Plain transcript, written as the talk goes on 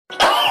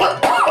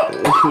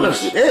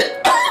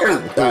Shit.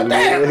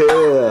 Goddamn.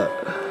 Yeah.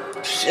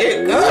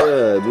 Shit, God.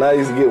 Yeah,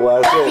 nice to get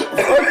washed up. Fuck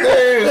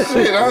that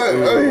shit. I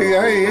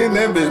ain't in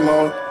that bitch,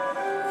 man.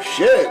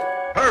 Shit.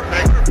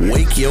 Perfect.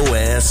 Wake your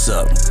ass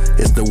up.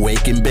 It's the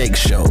Wake and Bake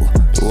Show,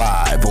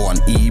 live on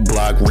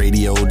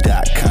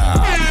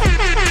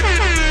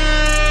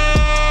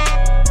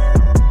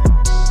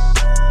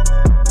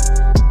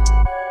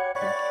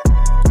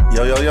eblockradio.com.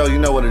 Yo, you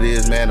know what it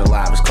is, man. The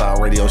livest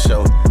cloud radio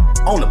show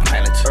on the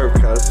planet Earth,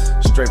 cuz.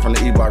 Straight from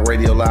the E-Block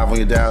Radio live on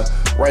your dial.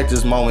 Right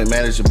this moment,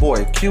 man, it's your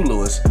boy, Q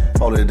Lewis,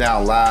 holding it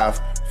down live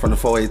from the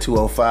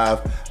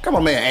 48205. Got my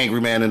man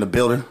Angry Man in the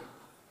building.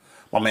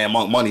 My man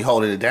Monk Money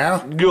holding it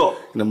down. Yo.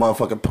 In the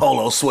motherfucking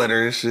polo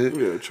sweater and shit.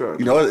 Yeah, try.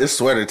 You know, it's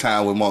sweater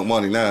time with Monk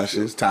Money now and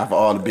shit. It's time for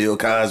all the Bill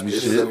Cosby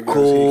It's shit. so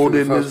cold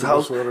in this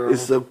house.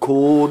 It's so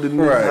cold in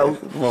this house.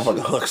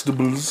 Motherfucking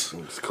Huxtables.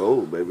 It's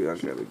cold, baby. I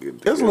gotta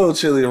get It's a little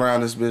chilly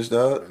around this bitch,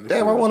 dog.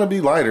 Damn, I want to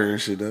be lighter and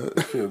shit, dog.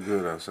 I feel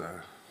good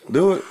outside.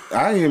 Do it.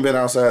 I ain't even been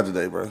outside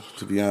today, bro,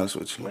 to be honest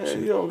with you. Man, Shit.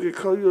 you don't get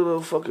cold. You a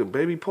little fucking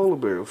baby polar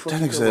bear. Fuck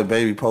That nigga said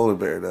baby polar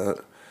bear,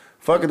 dog.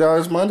 Fuck it, dog.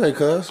 It's Monday,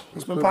 cuz.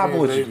 What's been popping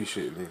with baby you?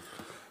 shit, nigga.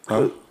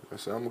 Huh? I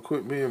said, I'm gonna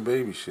quit being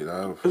baby shit.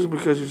 It's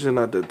because you're just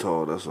not that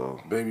tall, that's all.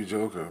 Baby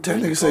Joker. That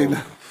baby nigga say Cole.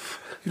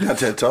 you're not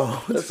that tall.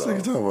 What this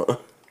nigga talking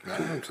about? Nah,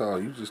 I'm tall.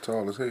 You just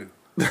tall as hell.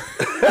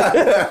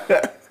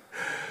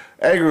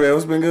 Angry Man,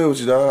 what's been good with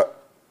you, dog?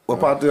 What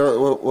popped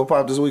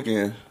this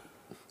weekend?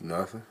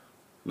 Nothing.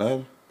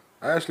 Nothing?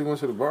 I actually went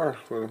to the bar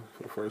for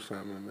the first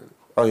time in a minute.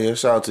 Oh, yeah.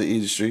 Shout out to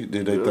Easy Street.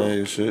 Did their thing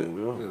and shit. Yeah, the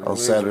On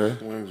wings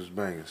Saturday. Wings was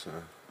banging,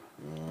 son.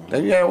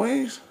 Damn, you had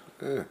wings?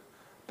 Yeah.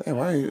 Damn,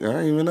 I ain't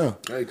even know.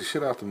 I ate the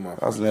shit out the I was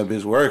motherfucker. in that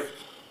bitch work.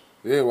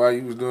 Yeah, while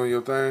you was doing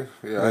your thing,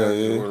 I had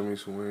to order me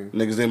some wings.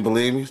 Niggas didn't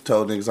believe me.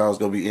 Told niggas I was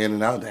gonna be in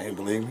and out. They ain't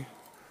believe me.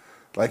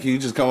 Like you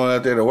just coming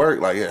out there to work.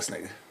 Like, yes,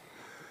 nigga.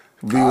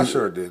 V I was,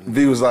 sure didn't.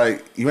 V was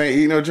like, you ain't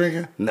eating or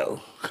drinking?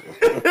 No.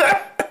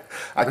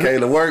 I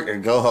came to work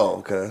and go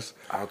home, cuz.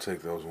 I'll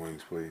take those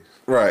wings, please.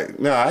 Right.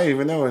 No, I ain't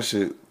even know that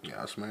shit.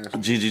 Yeah, I smashed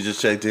them. Gigi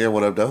just checked in.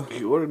 What up, though?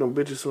 He ordered them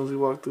bitches as soon as he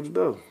walked through the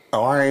door.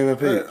 Oh, I ain't even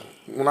peeped.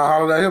 When I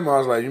hollered at him, I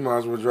was like, you might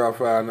as well drop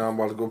 $5 now. I'm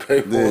about to go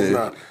pay for them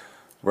now.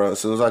 Bro, as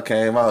soon as I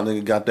came out,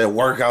 nigga got that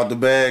work out the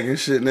bag and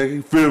shit, nigga.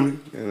 You feel me?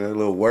 And that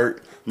little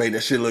work made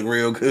that shit look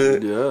real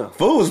good. Yeah.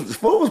 Food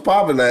was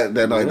popping that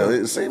night, though.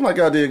 It seemed like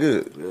y'all did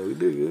good. Yeah, we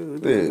did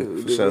good. Yeah,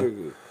 We for did sure. very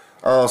good.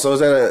 Oh, so is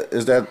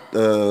that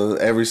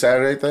every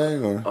Saturday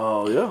thing or?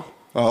 Oh, yeah.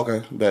 Oh,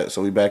 okay. Bet.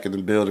 So we back in the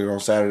building on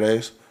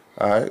Saturdays.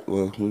 All right.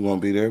 Well, we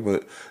won't be there,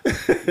 but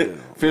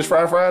Fish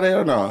Fry Friday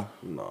or no?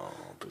 No.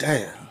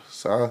 Damn.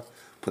 So I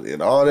put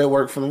in all that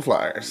work for them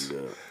flyers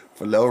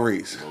for no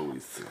reason.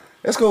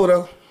 That's cool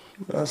though.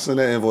 I'll send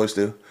that invoice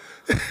still.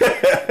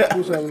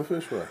 Who's having the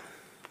fish fry?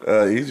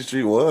 Easy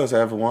Street was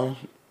having one.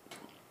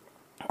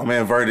 My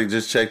man Verdict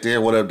just checked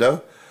in. What up,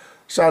 though?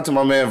 Shout out to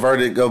my man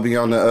Verdict. Go be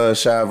on the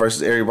Shy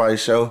versus Everybody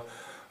show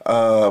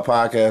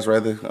podcast,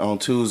 rather, on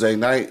Tuesday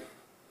night,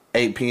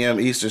 8 p.m.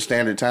 Eastern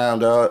Standard Time,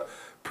 dog.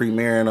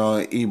 Premiering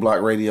on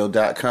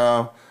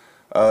eblockradio.com.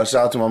 Shout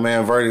out to my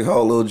man Verdict,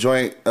 whole little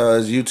joint.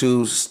 His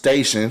YouTube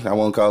station. I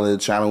won't call it a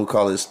channel. We'll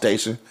call it a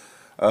station.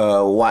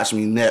 Watch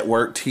Me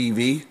Network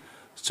TV.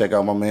 Check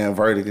out my man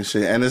Verdict and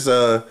shit. And it's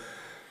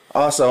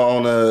also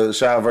on the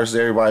Shy vs.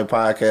 Everybody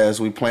podcast.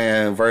 We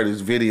playing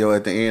Verdict's video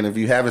at the end. If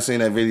you haven't seen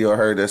that video or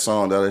heard that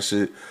song, though, that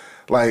shit,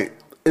 like,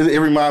 it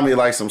remind me of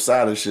like some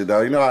Sada shit,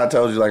 though. You know how I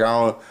told you, like, I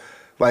don't,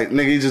 like,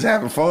 nigga, you just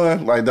having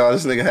fun. Like, dog,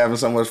 this nigga having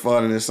so much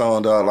fun in this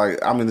song, dog. Like,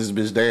 I'm in this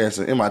bitch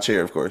dancing in my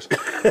chair, of course.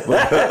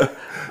 But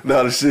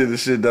no, the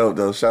shit dope,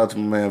 though. Shout out to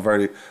my man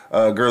Verdict.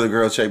 Girly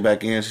girl checked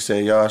back in. She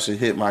said, y'all should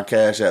hit my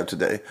Cash App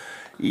today.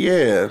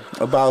 Yeah,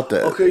 about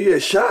that. Okay, yeah,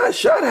 Shot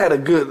had a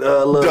good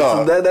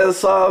little that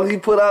song he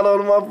put out on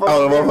the motherfucking.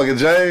 Oh, the motherfucking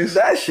James.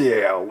 That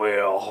shit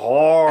went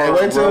hard. Hey,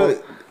 wait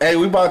bro. till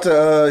we about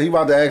to he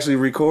about to actually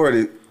record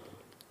it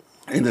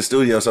in the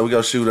studio, so we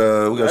gonna shoot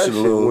a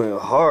little. Went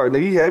hard.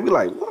 Nigga, he had me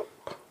like, what?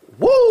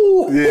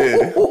 Woo!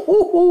 Yeah,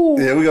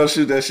 yeah, we gonna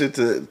shoot that shit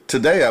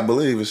today, I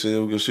believe, and shit.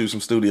 We gonna shoot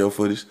some studio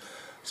footage.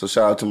 So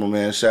shout out to my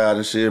man Shad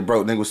and shit.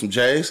 Broke nigga with some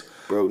J's.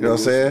 You know what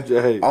I'm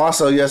saying?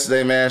 Also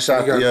yesterday, man,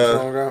 shot the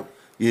song out?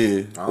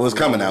 Yeah, was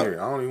coming out. I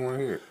don't even want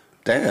to hear it.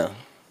 Damn.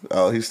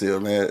 Oh, he's still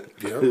mad.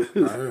 Yep, I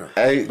am.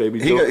 Hey, Baby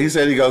he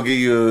said he gonna give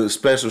you a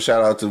special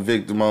shout out to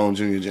Vic Damone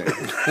Jr. James.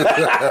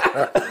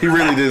 He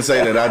really didn't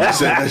say that. I just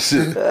said that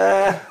shit.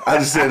 I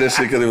just said that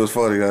shit because it was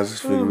funny. I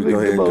just figured we go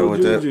ahead and go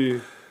with that.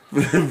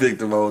 Vic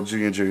Damone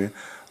Jr.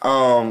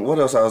 What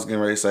else I was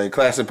getting ready to say?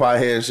 Classic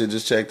Piehead and shit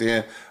just checked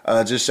in.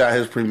 Just shot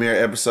his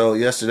premiere episode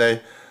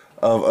yesterday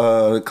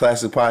of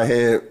Classic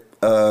Piehead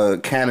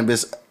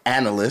Cannabis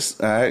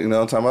Analyst. All right, you know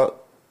what I'm talking about?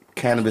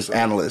 Cannabis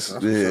Analyst.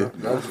 Yeah.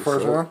 That was the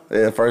first one?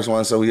 Yeah, first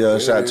one. So we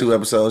shot 2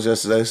 episodes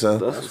yesterday.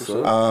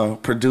 So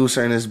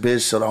producer in this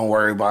bitch, so don't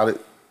worry about it.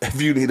 If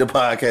you need a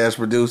podcast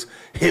produced,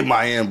 hit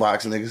my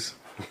inbox, niggas.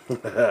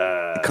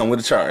 Come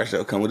with a charge,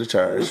 though. Come with a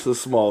charge. It's a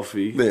small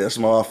fee. Yeah,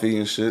 small fee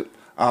and shit.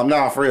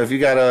 Nah, for real. If you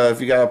got a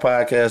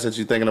podcast that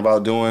you're thinking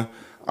about doing,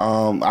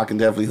 I can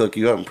definitely hook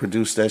you up and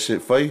produce that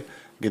shit for you.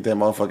 Get that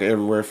motherfucker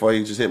everywhere for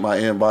you. Just hit my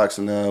inbox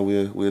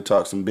and we'll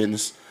talk some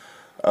business.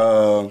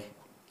 Let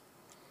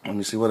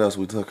me see what else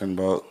we talking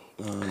about.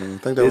 I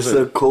think that was It's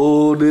so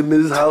cold in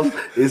this house.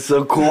 It's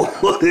so cold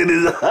in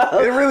this house.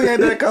 It really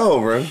ain't that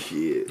cold, bro.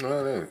 Shit.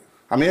 No, it ain't.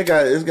 I mean,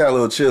 it's got a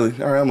little chilly.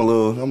 All right, I'm a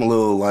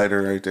little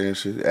lighter right there and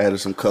shit. Added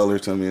some color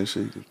to me and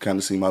shit. You kind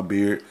of see my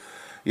beard.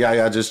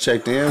 Yeah, just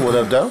checked in. What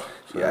up, though?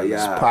 Yeah.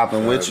 Just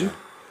popping with you.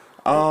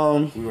 We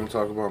gonna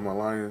talk about my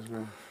Lions,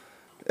 man.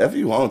 If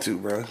you want to,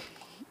 bro.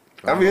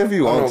 I mean, if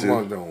you want to.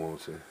 I don't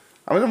want to.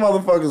 I mean, the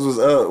motherfuckers was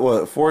up,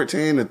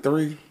 14-3?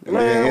 And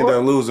they ended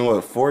up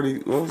losing, 40?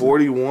 What was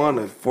 41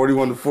 it?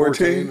 41 to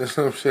 14? or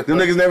some shit. Them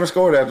niggas never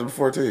scored after the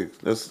 14.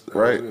 That's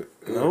right.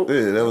 Nope.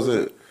 Yeah, that was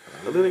it.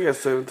 I think they got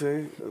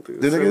 17.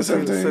 Did they get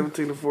 17?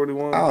 17 to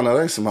 41. I don't know.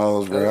 They some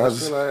hoes, bro. I That's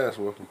just still an ass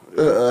whooping.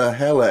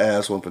 hella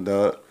ass whooping,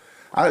 dog.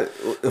 I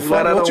What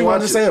don't you want watch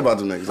to it. say about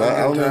them niggas?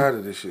 I I'm don't getting know. tired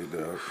of this shit,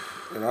 dog.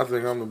 And I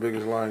think I'm the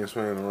biggest Lions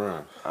fan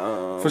around.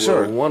 For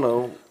sure. One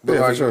of them. But Yeah,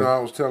 for like, sure. I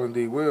was telling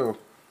D. Will,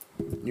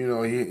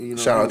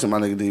 Shout out to my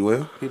nigga D.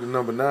 Will. he the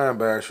number 9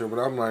 basher, but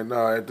I'm like,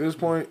 nah, at this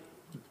point,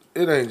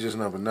 it ain't just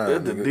number 9.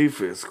 That's the nigga.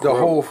 defense. The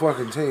whole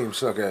fucking team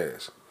suck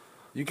ass.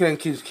 You can't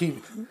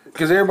keep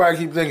because everybody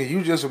keep thinking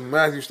you just a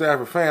Matthew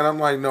Stafford fan. I'm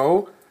like,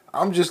 no,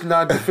 I'm just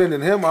not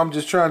defending him. I'm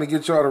just trying to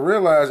get y'all to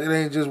realize it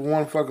ain't just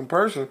one fucking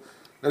person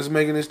that's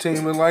making this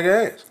team look like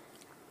ass.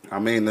 I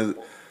mean, the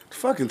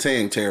fucking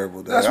team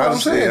terrible, dog. That's what I'm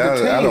saying. The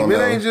team, I don't it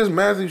know. ain't just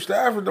Matthew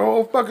Stafford. The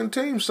whole fucking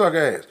team suck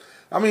ass.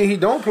 I mean, he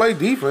don't play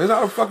defense.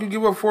 How the fuck you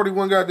give up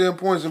 41 goddamn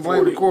points and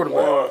blame the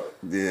quarterback?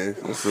 Yeah,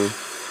 that's a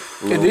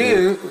And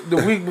then the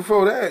week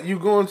before that, you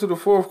go into the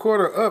fourth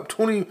quarter up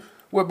 20,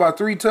 by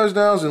 3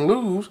 touchdowns and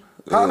lose.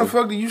 How the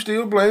fuck do you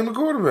still blame the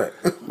quarterback?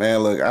 man.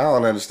 Look, I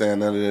don't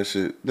understand none of that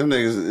shit. Them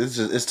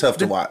niggas, it's tough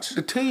to watch.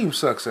 The team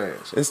sucks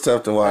ass. It's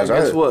tough to watch.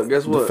 Guess what?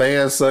 The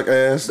fans suck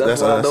ass.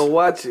 That's why us. I don't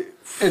watch it.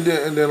 And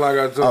then like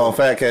I told Oh, you,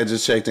 Fat Cat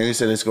just checked in. He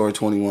said they scored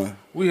 21.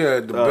 we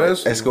had the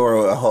best. They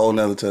scored a whole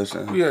nother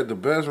touchdown. We had the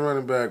best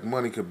running back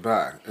money could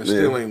buy, and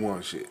still ain't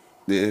won shit.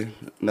 Yeah,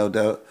 no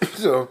doubt.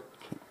 So,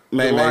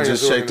 May May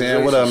just Lions checked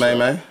in. What up, May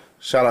organization May?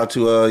 Shout out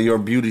to your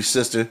beauty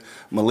sister,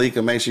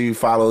 Malika. Make sure you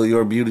follow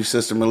your beauty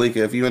sister,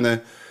 Malika. If you in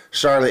the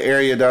Charlotte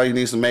area, dog, you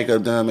need some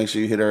makeup done, make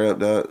sure you hit her up,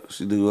 dog.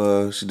 She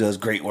does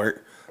great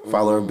work.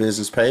 Follow her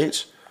business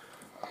page.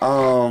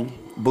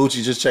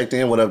 Bucci just checked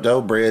in. What up,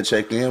 though? Bread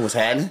checked in. What's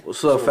happening?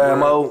 What's up,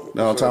 famo?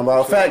 No, I'm talking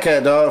about Fat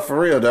Cat, dog. For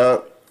real,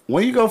 dog.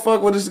 When you go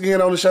fuck with us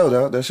again on the show,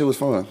 dog? That shit was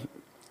fun.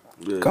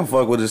 Yeah. Come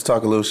fuck with us,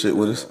 talk a little shit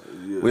with us.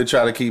 Yeah. We'll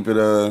try to keep it,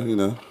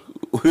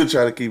 we'll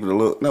try to keep it a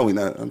little. No, we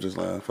not. I'm just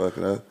lying. Fuck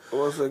it. I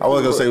was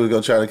gonna say we're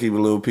gonna try to keep it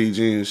a little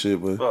PG and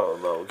shit, but Oh,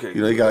 no, okay.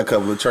 you know, he got a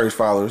couple of church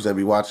followers that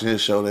be watching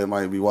his show that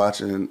might be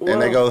watching, and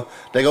they gonna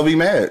be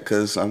mad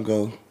because I'm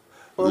gonna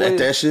let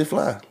that shit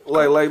fly.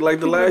 Like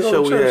the last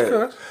show we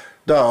had.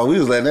 Dog, we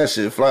was letting that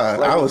shit fly.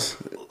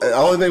 The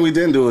only thing we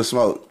didn't do was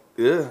smoke.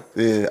 Yeah.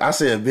 Yeah, I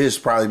said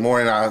bitch probably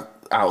more than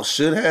I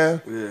should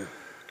have. Yeah.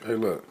 hey,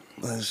 look,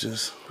 Let's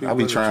just, people I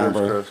be in the trying, church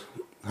bro. cuss.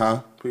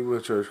 Huh? People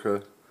in church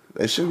cuss.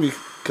 They should be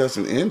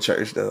cussing in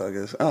church though, I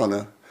guess. I don't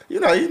know. You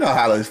know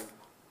how to.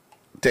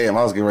 Damn,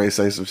 I was getting ready to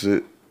say some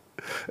shit.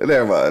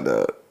 Never mind,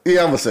 dog.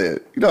 Yeah, I'm gonna say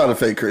it. You know how the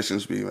fake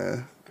Christians be,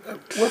 man.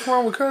 What's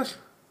wrong with cuss?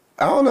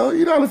 I don't know.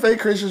 You know how the fake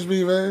Christians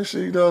be, man.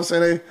 Shit, you know what I'm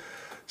saying? They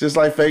just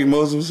like fake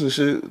Muslims and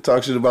shit.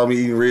 Talk shit about me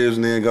eating ribs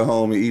and then go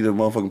home and eat a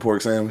motherfucking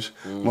pork sandwich.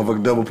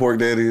 Motherfucking double pork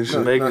daddy and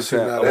shit. Bacon Now, see,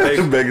 now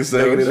sandwich. Bacon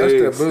sandwich.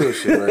 That's that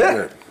bullshit right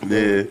there.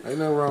 Yeah. Ain't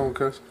nothing wrong with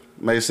cuss.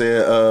 May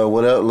said,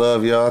 what up,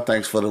 love y'all.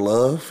 Thanks for the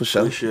love, for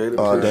sure. Appreciate it.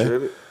 All day.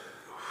 Appreciate it.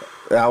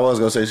 I was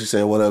gonna say she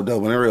said what up though,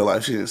 but in real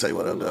life she didn't say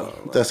what up though.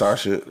 That's our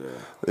shit.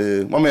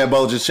 Yeah. My man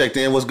Bo just checked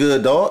in. What's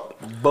good, dog?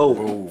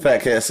 Bo.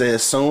 Fat Cat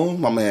says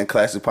soon. My man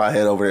Classic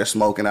Pothead over there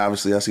smoking.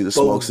 Obviously, I see the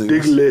smoke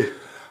signals.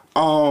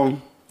 Diggly.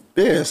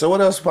 Yeah. So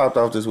what else popped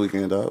off this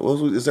weekend, dog?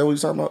 Is that what you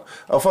talking about?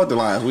 Oh, fuck the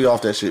Lions. We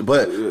off that shit.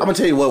 But I'm gonna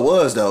tell you what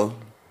was though,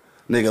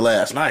 nigga.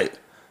 Last night,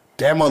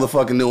 that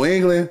motherfucking New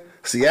England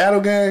Seattle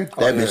game.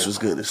 That bitch was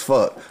good as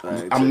fuck.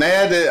 I'm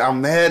mad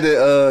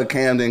that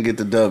Cam didn't get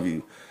the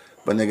W.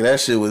 But nigga,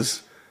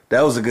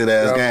 that was a good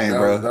ass game,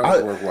 bro. That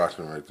was worth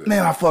watching right there.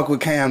 Man, I fuck with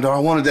Cam, though. I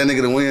wanted that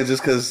nigga to win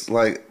just because,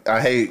 like, I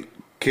hate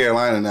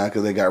Carolina now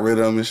because they got rid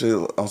of him and shit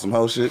on some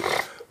whole shit.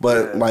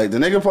 But, like, the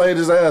nigga played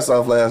his ass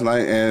off last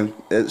night, and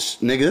it's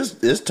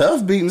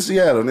tough beating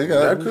Seattle,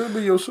 nigga. That could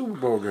be your Super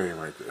Bowl game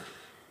right there.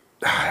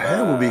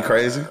 That would be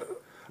crazy.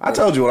 I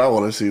told you what I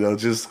want to see, though,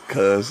 just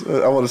because.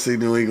 I want to see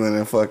New England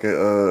and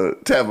fucking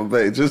Tampa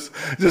Bay. Just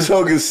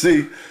so I can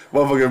see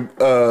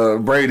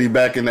motherfucking Brady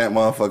back in that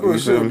motherfucker. Well, You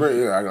feel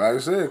me? like I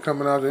said,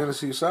 coming out the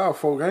NFC South,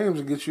 4 games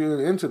to get you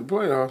into the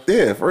playoffs.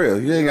 Yeah, for real.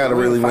 You ain't got to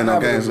really win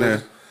no games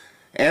there.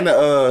 And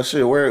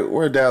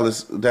where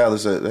Dallas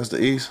at? That's the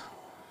East.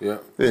 Yeah.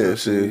 Yeah,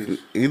 shit.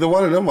 Either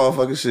one of them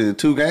motherfuckers, shit.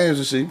 2 games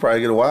and shit, you probably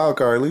get a wild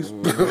card at least.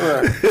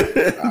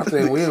 I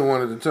think we in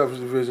one of the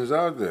toughest divisions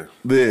out there.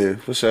 Yeah,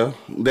 for sure.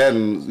 That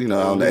and,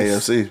 on the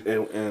AFC.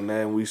 And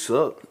then we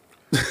suck.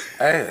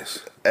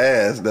 Ass.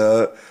 ass,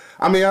 dog.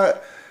 I mean, I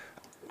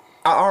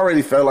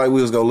already felt like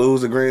we was gonna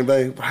lose to Green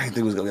Bay, but I didn't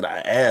think we was gonna get our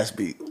ass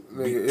beat.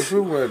 Nigga, if it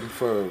wasn't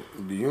for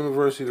the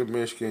University of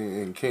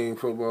Michigan and King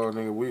football,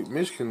 nigga,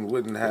 Michigan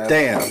wouldn't have.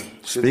 Damn.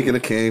 Speaking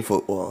of King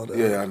football, though.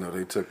 Yeah, I know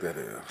they took that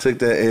L. Took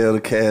that L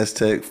to Cass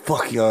Tech.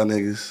 Fuck y'all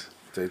niggas.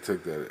 They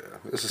took that L.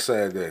 It's a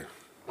sad day.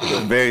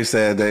 Very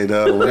sad day,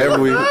 dog. Whenever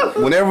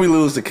we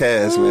lose to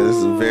Cass, man, this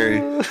is a very.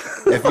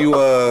 If you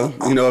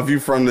if you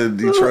from the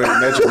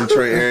Metro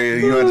Detroit area,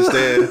 you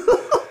understand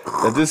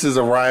that this is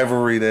a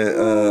rivalry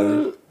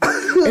that.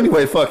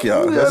 Anyway, fuck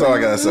y'all. That's all I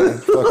gotta say.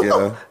 Fuck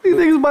y'all. These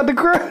niggas about to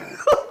cry.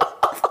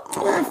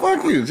 Man,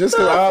 fuck you. Just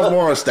because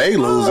Osborne stay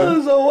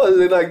losing. So what?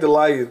 They like the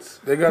Lions.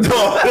 They got That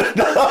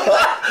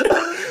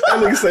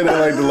nigga say they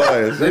like the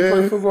Lions. They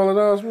play football at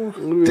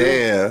Osborne?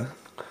 Damn.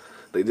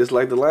 They just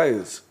like the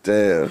Lions.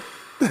 Damn.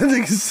 That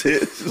nigga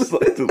said just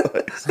like the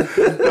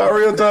Lions. Nah,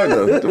 real talk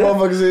though. The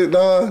motherfuckers said,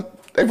 nah,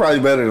 they probably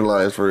better than the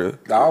Lions for real.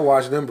 I'll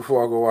watch them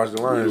before I go watch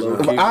the Lions.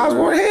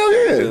 Osborne, hell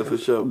yeah. Yeah, for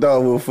sure.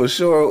 Dog will for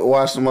sure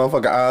watch the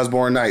motherfucking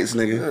Osborne Knights,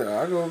 nigga.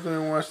 Yeah, I go up there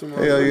and watch them.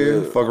 Hell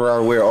yeah. Fuck around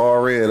and wear all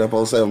red up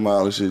on 7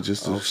 Mile and shit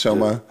just to show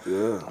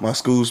my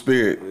school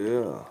spirit.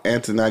 Yeah.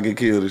 And to not get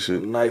killed and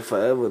shit. Night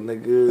forever,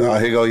 nigga. Oh,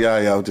 here go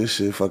Yaya with this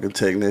shit, fucking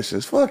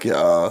technicians. Fuck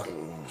y'all.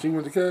 She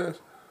went to Cavs?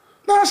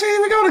 Nah, she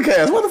didn't even go to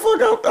Cavs. What the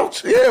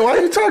fuck? Yeah, why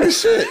you talking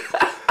shit?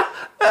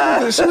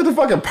 She went to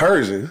fucking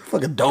Persian.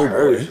 Fucking dope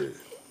boy.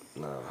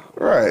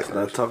 Right.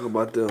 Let's talk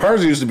about them.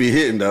 Persian used to be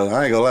hitting though.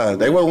 I ain't gonna lie.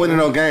 They wasn't winning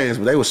no games,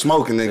 but they was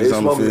smoking niggas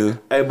on the field.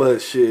 Hey,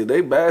 but shit, they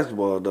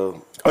basketball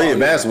though. Oh yeah,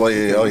 basketball.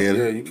 Yeah, oh yeah.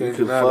 Yeah, you can't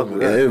You deny fuck them.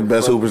 with Yeah, they the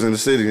best hoopers in the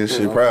city and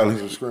shit,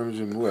 probably. Was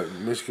scrimmaging what?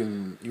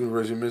 Michigan,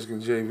 University of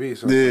Michigan JV.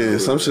 Yeah,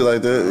 some shit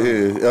like that.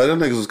 Yeah, them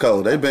niggas was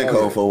cold. They been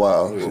cold for a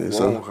while. Shit,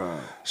 so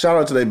shout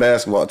out to their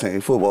basketball team.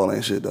 Football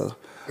ain't shit though.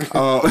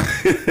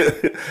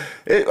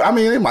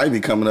 It might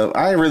be coming up.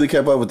 I ain't really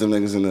kept up with them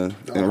niggas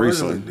in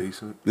recently.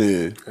 Decent. Yeah.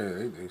 Yeah,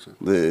 they decent.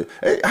 Yeah.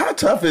 Hey, how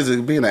tough is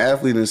it being an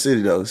athlete in the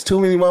city though? It's too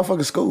many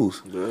motherfucking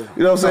schools. Yeah.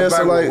 You know what I'm saying?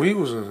 Back So like, when we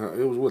was in,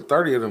 it was what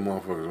 30 of them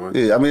motherfuckers. Wasn't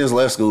it? yeah, I mean it's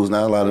less schools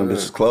now. A lot of them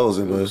bitches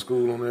closing, There's a but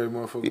school on every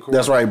motherfucking court.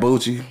 that's right,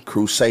 Bucci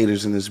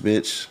Crusaders in this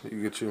bitch.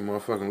 You get your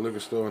motherfucking liquor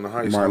store in the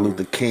high school. Martin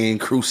Luther King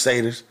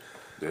Crusaders,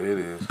 There it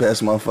is.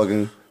 best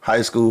motherfucking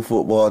high school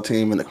football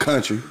team in the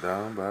country.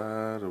 Down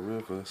by the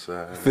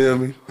riverside. Feel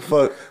me?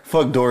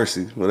 Fuck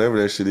Dorsey, whatever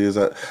that shit is.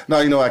 No,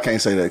 you know I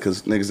can't say that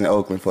because niggas in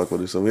Oakland fuck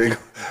with it. So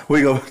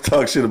we gonna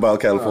talk shit about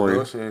California.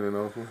 Dorsey ain't in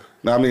Oakland.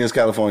 No, I mean it's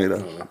California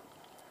though.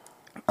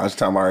 I was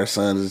talking about our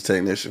son is a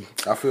technician.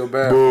 I feel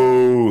bad.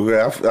 Boo!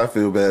 Yeah, I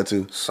feel bad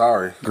too.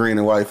 Sorry. Green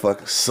and white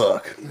fucking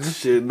suck.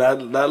 Shit, not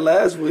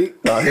last week.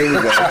 Oh, here we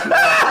go.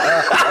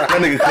 That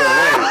nigga couldn't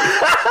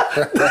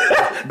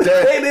wait.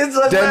 They didn't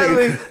suck last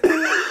week.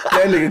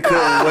 That nigga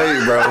couldn't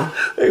wait, bro.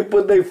 They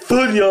put their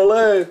foot in your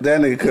leg.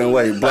 That nigga couldn't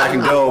wait. Black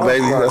and gold,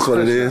 baby. That's what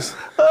it is.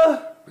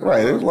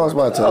 Right, it lost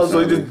by a touchdown. Oh, so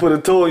you just put a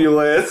toe in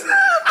your ass.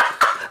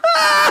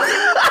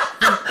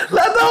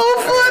 Let the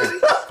whole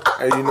foot.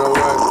 Hey, you know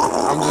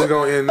what? I'm just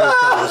gonna end this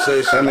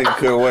conversation. That nigga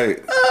couldn't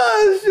wait.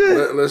 Oh,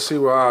 shit. Let's see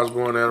where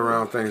Osborne at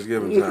around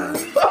Thanksgiving time.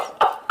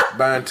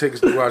 Buying tickets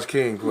to watch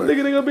King play.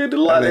 Nigga, they gonna be at the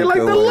Lions. They like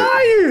the couldn't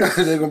Lions.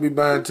 They're gonna be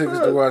buying tickets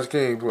to watch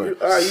King play.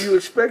 All right, you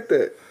expect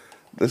that.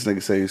 This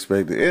nigga say he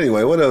expected.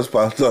 Anyway, what else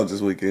popped up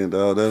this weekend,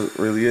 dog? That's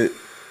really it.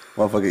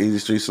 Motherfucking Easy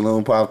Street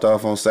Saloon popped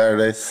off on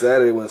Saturday.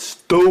 Saturday was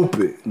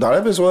stupid. No,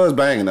 that bitch was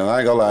banging though. I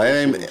ain't gonna lie.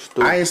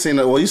 I ain't seen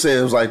it. Well, you said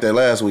it was like that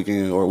last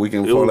weekend or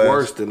weekend It before was last.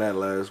 worse than that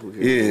last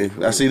weekend.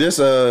 Yeah, I see this.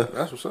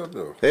 That's what's up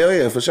though. Hell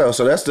yeah, for sure.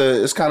 So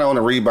it's kind of on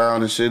the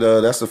rebound and shit.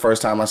 That's the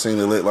first time I seen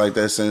it lit like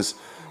that since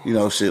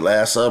shit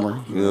last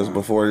summer. It was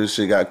before this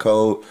shit got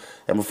cold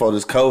and before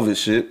this COVID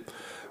shit.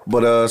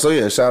 But so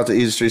yeah, shout out to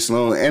Easy Street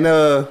Saloon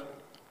and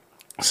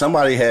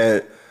somebody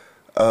had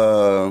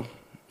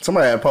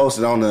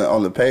posted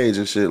on the page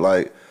and shit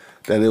like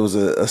that it was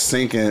a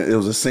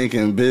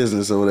sinking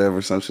business or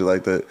whatever, some shit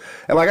like that.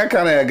 And like I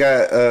kind of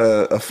got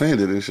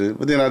offended and shit,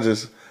 but then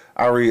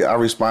I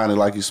responded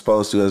like you're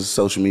supposed to as a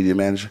social media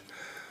manager.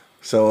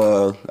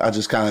 So I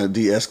just kind of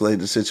de-escalated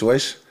the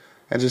situation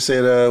and just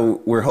said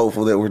we're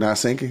hopeful that we're not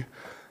sinking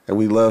and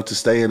we love to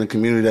stay in a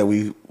community that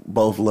we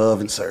both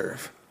love and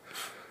serve.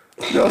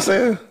 You know what I'm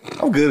saying?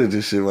 I'm good at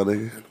this shit, my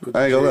nigga.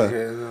 I ain't gonna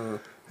lie.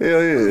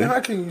 Hell yeah. How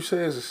can you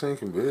say it's a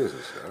sinking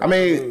business? I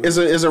mean, it's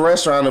a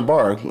restaurant and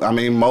bar. I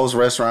mean, most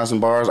restaurants and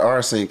bars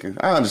are sinking.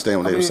 I understand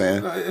what they were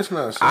saying. It's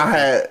not sinking.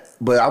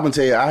 I'm gonna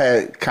tell you, I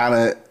had kind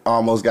of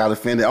almost got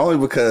offended only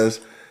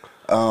because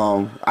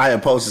I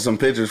had posted some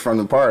pictures from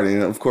the party,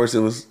 and of course it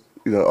was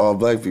all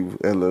black people,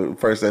 and the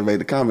person that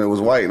made the comment was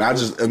white, and I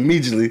just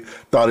immediately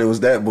thought it was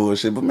that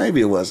bullshit, but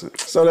maybe it wasn't.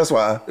 So that's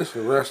why it's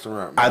a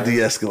restaurant, man. I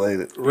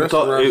de-escalated.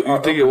 You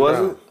think it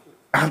wasn't?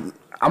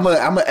 I'm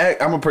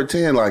gonna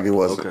pretend like it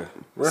wasn't. Okay.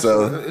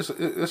 So it's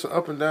an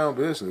up and down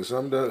business.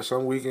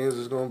 Some weekends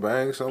it's gonna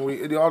bang.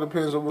 It all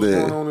depends on what's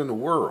going on in the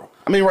world.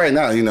 I mean, right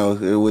now,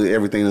 with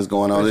everything that's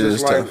going on, it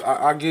is tough.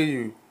 I give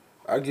you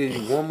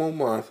 1 more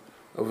month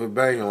of it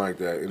banging like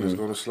that, and it's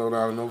gonna slow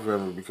down in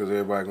November because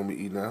everybody gonna be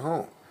eating at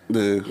home.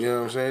 Yeah. You know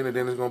what I'm saying? And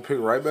then it's gonna pick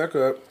right back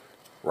up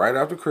right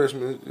after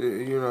Christmas.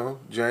 You know,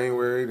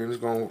 January. Then it's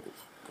gonna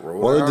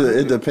roll. Well,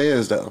 it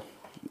depends though.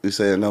 You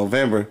said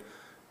November,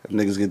 if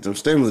niggas get them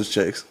stimulus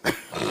checks,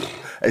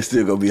 they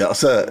still gonna be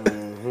outside.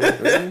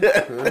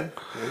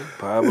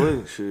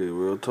 Probably. Shit,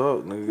 real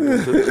talk,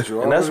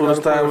 nigga. And that's when it's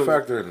time.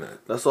 Factor in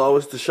that. That's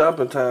always the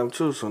shopping time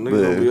too, so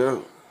niggas gonna be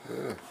out.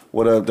 Yeah.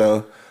 What up,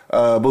 though?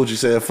 Bucci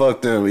said,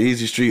 fuck them.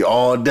 Easy Street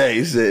all day.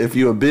 He said, if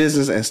you're a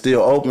business and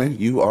still open,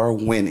 you are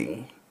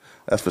winning.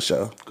 That's for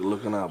sure. Good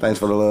looking out. Thanks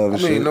for the love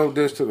and shit. No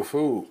diss to the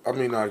food. I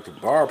mean, like, the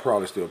bar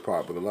probably still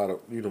pop, but a lot of,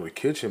 the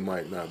kitchen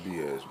might not be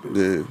as big.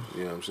 Yeah. You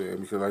know what I'm saying?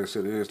 Because, like I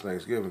said, it is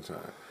Thanksgiving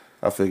time.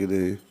 I figured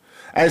it.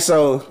 Hey,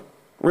 so,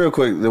 real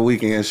quick, the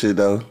weekend shit,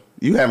 though.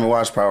 You haven't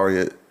watched Power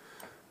yet.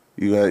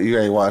 You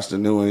ain't watched the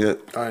new one yet?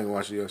 I ain't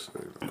watched it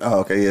yesterday. Oh,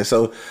 okay, yeah.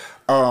 So,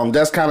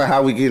 that's kind of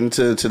how we get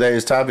into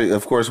today's topic.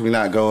 Of course, we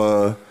not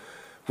gonna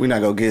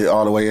get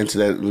all the way into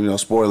that,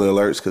 spoiler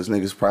alerts, because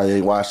niggas probably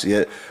ain't watched it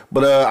yet.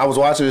 But I was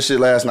watching this shit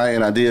last night,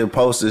 and I did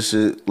post this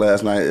shit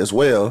last night as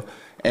well.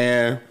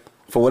 And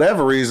for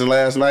whatever reason,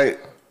 last night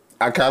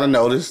I kind of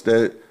noticed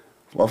that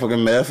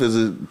motherfucking Meth is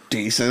a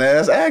decent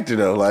ass actor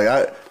though. Like,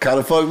 I kind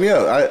of fucked me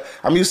up.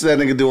 I'm used to that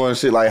nigga doing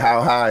shit like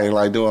How High and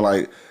like doing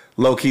like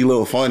low key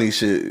little funny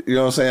shit. You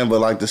know what I'm saying? But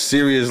like the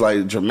serious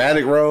like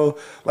dramatic role,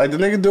 like the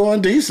nigga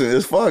doing decent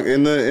as fuck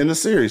in the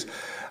series.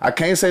 I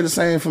can't say the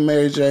same for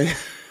Mary J.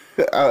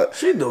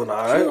 She doing all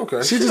right.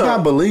 Okay. She's just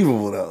not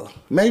believable though.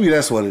 Maybe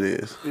that's what it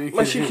is.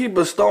 Like she keep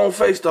a stone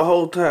face the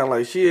whole time.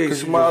 Like she ain't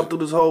smiled through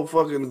this whole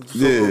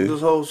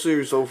this whole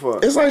series so far.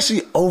 It's like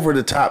she over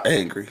the top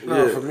angry.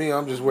 No, for me,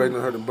 I'm just waiting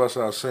on her to bust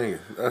out singing.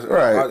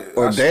 Right.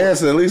 Or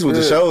dancing at least with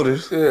the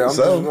shoulders. Yeah,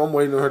 I'm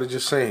waiting on her to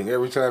just sing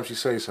every time she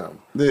say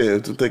something. Yeah,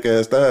 the thick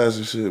ass thighs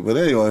and shit. But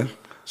anyway,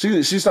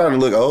 she starting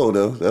to look old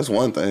though. That's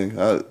one thing.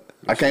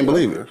 I can't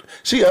believe it.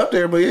 She up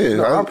there, but yeah.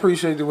 No, I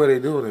appreciate the way they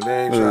doing it.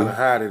 They ain't trying to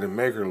hide it and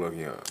make her look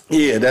young.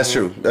 Yeah, that's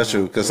true. That's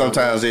true. Because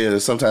sometimes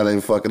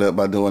they fuck it up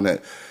by doing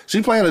that.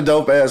 She playing a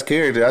dope ass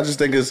character. I just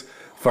think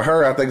for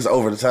her, I think it's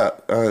over the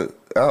top. I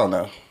don't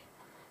know.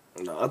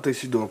 No, I think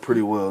she's doing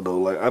pretty well though.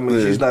 Like, I mean,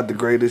 she's not the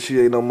greatest. She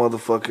ain't no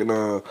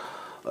motherfucking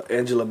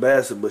Angela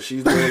Bassett, but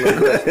she's doing her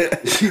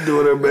best. She's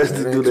doing her best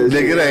to do that.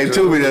 Nigga, it ain't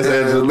to me that's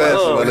Angela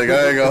Bassett, my nigga.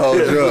 I ain't gonna hold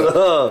you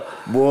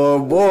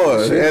up.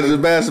 Boy. Angela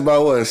Bassett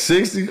about what,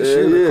 60? She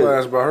in the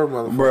class by her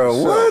motherfucker.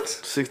 Bro, what?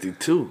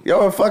 62.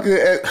 Yo, fucking.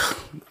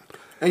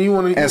 And you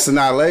want to? And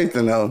Sanaa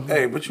Lathan though.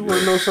 Hey, but you want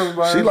to know something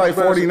about? She like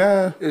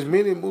 49. As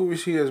many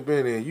movies she has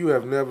been in, you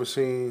have never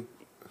seen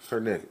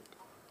her naked.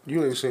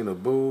 You ain't seen a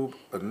boob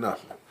or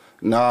nothing.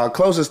 Nah,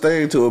 closest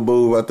thing to a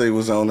boob I think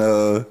was on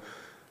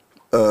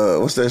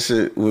what's that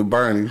shit with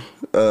Bernie?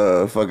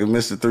 Fucking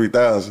Mr.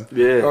 3000.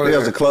 Yeah. That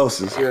was the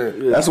closest. Yeah.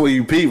 That's where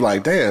you peep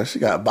like, damn, she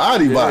got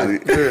body.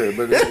 Yeah,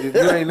 but you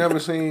ain't never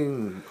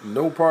seen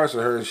no parts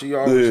of her, and she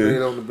always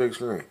stayed on the big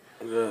screen.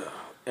 Yeah.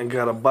 And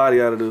got a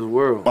body out of this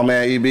world. My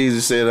man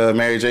E-Beezy said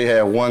Mary J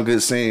had one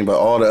good scene, but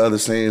all the other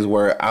scenes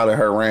were out of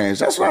her range.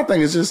 That's what I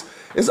think.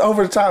 It's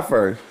over the top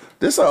for her.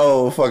 This an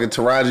old fucking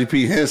Taraji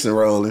P. Henson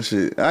role and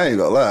shit. I ain't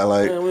gonna lie.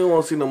 Like, man, we don't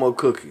want to see no more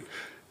Cookie.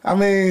 I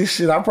mean,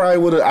 shit, I'd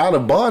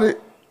have bought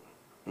it.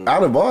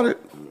 I'd have bought it.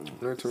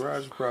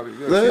 Taraji probably,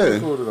 she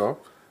pulled it off.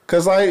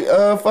 Cause like,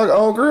 fuck,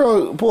 old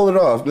girl pulled it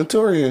off.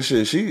 Notorious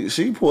and shit.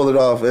 She pulled it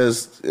off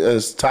as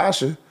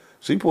Tasha.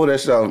 She pulled that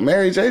shit off.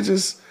 Mary J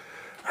just,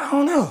 I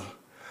don't know.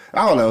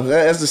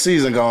 As the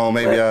season gone,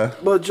 maybe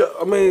But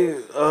I mean,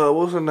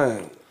 what's her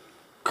name?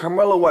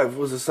 Carmella wife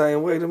was the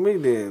same way to me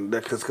then.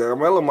 Because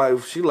Carmella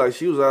wife, she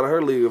was out of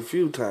her league a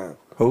few times.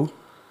 Who?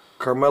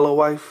 Carmella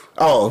wife.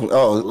 Oh,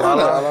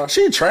 Lala.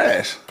 She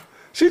trash.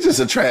 She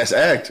just a trash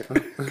actor.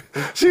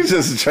 She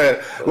just a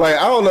trash. Like,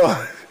 I don't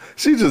know.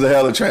 She just a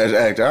hella trash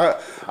actor.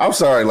 I'm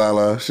sorry,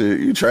 Lala. Shit,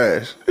 you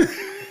trash.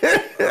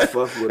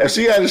 If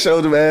she hadn't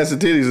showed them ass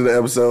and titties in the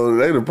episode,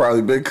 they'd have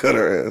probably been cut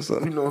her ass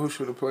up. You know who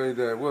should have played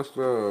that? What's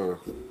one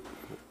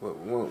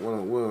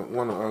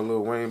of our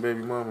Lil Wayne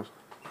baby mamas?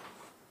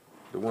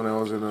 The one that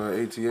was in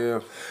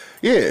ATL.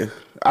 Yeah,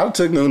 I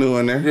took Nunu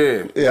in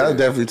there. Yeah, I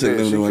definitely took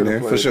Nunu in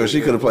there for sure.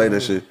 She could have played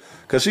that shit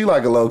because she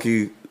like a low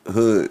key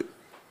hood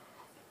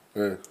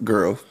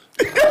girl.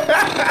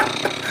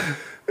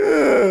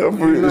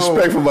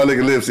 Respect for my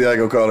nigga Lipsy, I ain't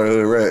gonna call her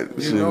hood rat.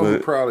 You know who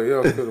probably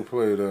else could have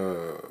played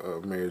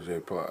Mary J.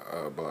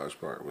 Blige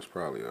part was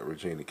probably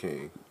Regina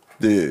King.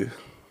 Yeah.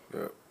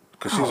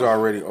 Because she's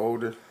already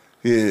older.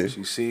 Yeah.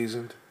 She's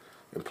seasoned.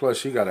 And plus,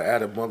 she got an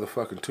added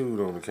motherfucking toot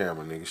on the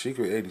camera, nigga. She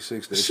could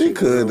 86 that She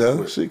could, though.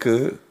 Quick. She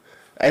could.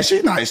 And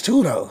she nice,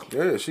 too, though.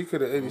 Yeah, she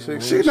could have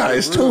 86. She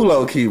nice, too,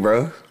 low-key,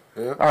 bro.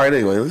 Yeah. All right,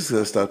 anyway, let's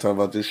start talking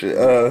about this shit.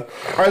 All right,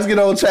 let's get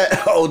on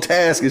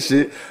task and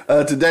shit.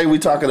 Today we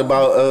talking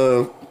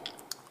about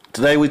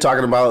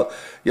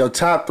your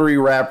top 3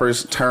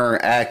 rappers turn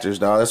actors,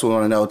 dog. That's what we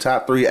want to know.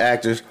 Top 3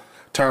 actors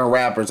turn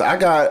rappers. I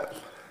got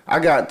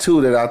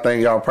 2 that I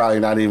think y'all probably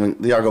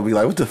y'all gonna be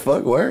like, what the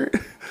fuck, word?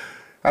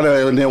 I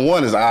know, and then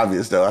 1 is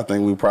obvious though. I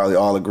think we probably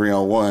all agree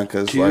on 1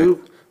 because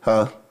Q.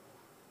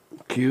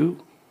 Q.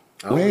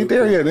 We ain't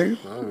there yet,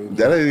 nigga.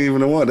 That ain't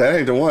even the one. That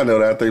ain't the one, though,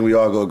 that I think we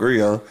all go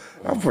agree on.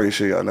 I'm pretty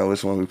sure y'all know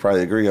which one we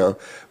probably agree on.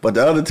 But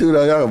the other two,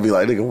 though, y'all gonna be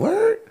like, nigga,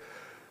 what?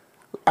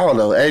 I don't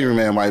know. Angry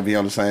Man might be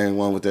on the same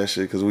one with that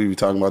shit because we be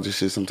talking about this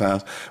shit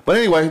sometimes. But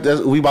anyway,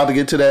 we about to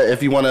get to that.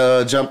 If you want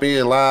to jump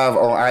in live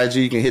on IG,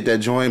 you can hit that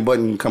join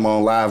button and come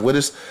on live with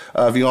us.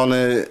 If you're on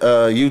the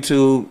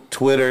YouTube,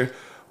 Twitter,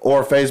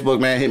 or Facebook,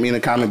 man, hit me in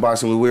the comment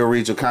box and we will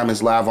read your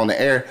comments live on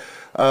the air.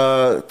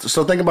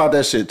 So think about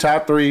that shit.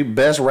 Top 3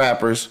 best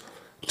rappers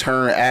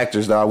turn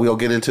actors, dog. We'll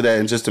get into that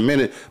in just a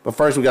minute. But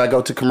first, we got to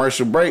go to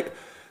commercial break.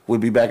 We'll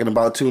be back in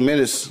about 2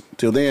 minutes.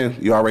 Till then,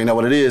 you already know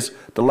what it is.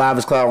 The Live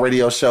is Cloud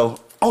radio show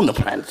on the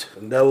planet.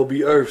 And that will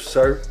be Earth,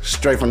 sir.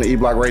 Straight from the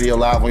E-Block Radio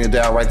live on your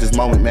dial right this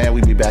moment, man.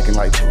 We be back in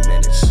like 2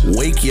 minutes.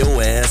 Wake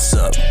your ass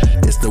up.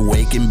 It's the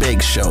Wake and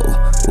Bake Show,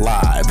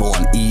 live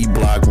on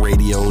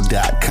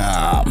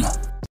eblockradio.com.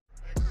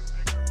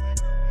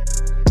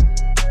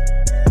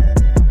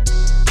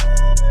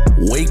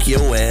 Wake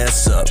your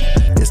ass up.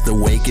 It's the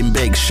Wake and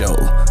Bake Show,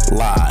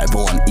 live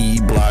on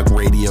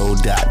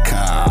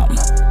eblockradio.com.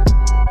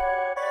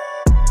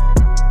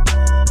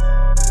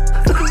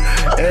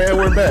 And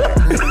we're back.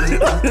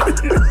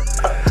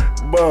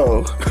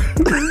 Bro.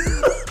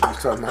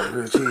 Talking about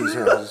grilled cheese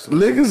sandwiches.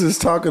 Niggas is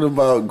talking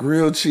about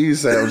grilled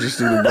cheese sandwiches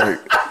through the break.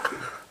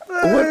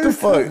 What the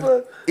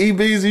fuck?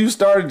 E-Beezy, you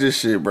started this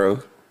shit, bro.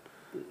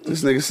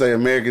 This nigga say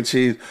American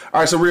cheese.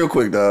 All right, so real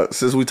quick, dog,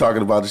 since we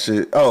talking about the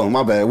shit. Oh,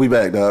 my bad. We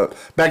back, dog.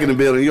 Back in the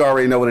building. You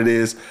already know what it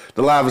is.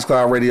 The Live is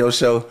Cloud radio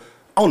show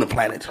on the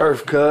planet.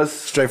 Earth, cuz.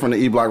 Straight from the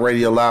E-Block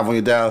Radio live on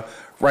your dial.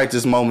 Right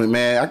this moment,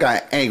 man. I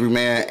got Angry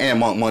Man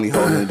and Monk Money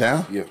holding it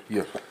down.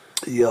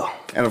 Yeah.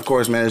 And of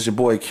course, man, it's your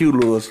boy Q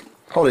Lewis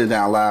holding it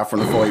down live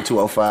from the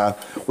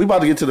 48205. We about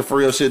to get to the for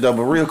real shit, though,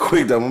 but real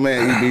quick, though, my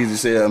man E-Beezy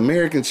said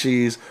American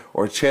cheese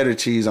or cheddar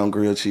cheese on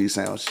grilled cheese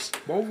sandwiches.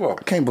 Both of them.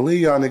 I can't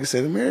believe y'all niggas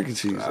said American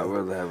cheese. I'd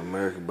rather have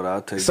American, but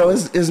I'll take So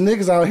is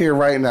niggas out here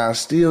right now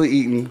still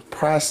eating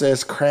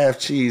processed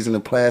craft cheese in the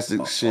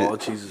plastic shit? All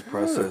cheese is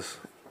processed.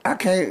 I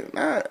can't.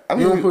 I You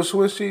mean, don't put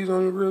Swiss cheese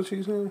on your grilled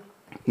cheese sandwich?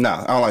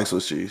 nah, I don't like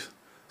Swiss cheese.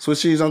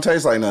 Swiss cheese don't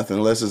taste like nothing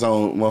unless it's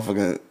on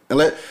motherfucking.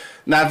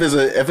 Now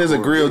if it's a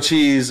grilled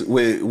cheese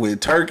with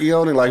turkey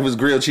on it, like if it's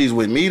grilled cheese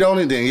with meat on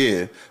it, then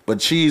yeah. But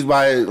cheese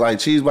by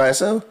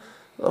itself,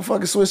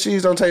 fucking Swiss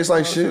cheese don't taste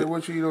like shit.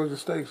 What you eat on your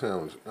steak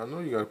sandwich? I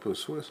know you gotta put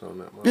Swiss on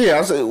that. Yeah,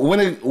 I said when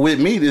it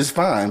with meat is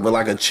fine, but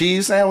like a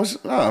cheese sandwich,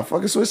 nah,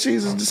 fucking Swiss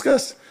cheese is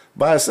disgusting.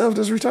 By itself,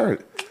 that's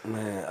retarded.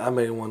 Man, I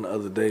made one the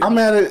other day. I'm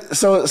at it.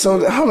 So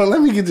hold on,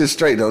 let me get this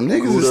straight though.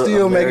 Niggas is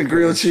still making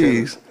grilled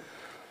cheese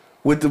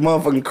with the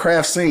motherfucking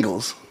Kraft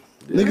singles.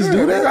 Niggas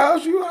do that.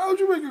 How'd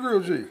you make a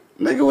grilled cheese?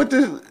 Nigga with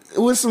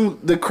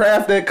the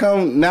Kraft that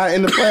come not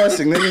in the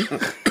plastic,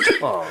 nigga.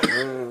 Oh,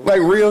 man.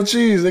 Like real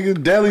cheese,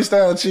 nigga, deli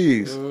style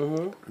cheese.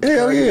 Mm-hmm.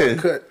 Hell yeah.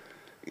 Cut.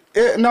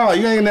 No,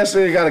 you ain't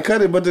necessarily gotta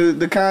cut it, but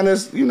the kind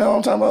that's, you know what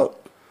I'm talking about.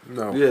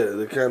 No. Yeah,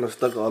 they kind of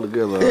stuck all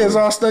together. Yeah, it's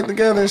all stuck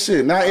together and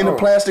shit. Not in a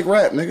plastic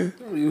wrap, nigga.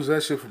 Don't use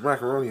that shit for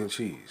macaroni and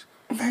cheese.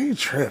 Man, you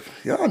tripping.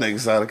 Y'all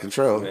niggas out of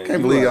control. Man,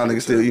 Can't you believe y'all out of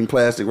niggas still eating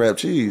plastic wrap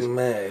cheese.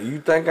 Man, you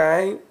think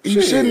I ain't?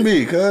 You shouldn't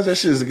be, cuz that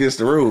shit's against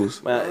the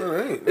rules.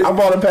 Man, I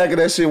bought a pack of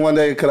that shit one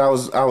day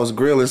because I was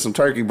grilling some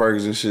turkey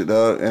burgers and shit,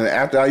 dog. And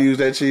after I used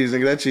that cheese,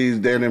 nigga, that cheese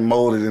down there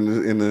molded in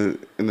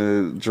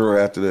the drawer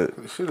after that.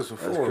 This shit is some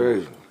that's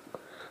foreign. crazy.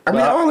 I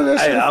mean, all of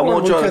that shit. Hey, I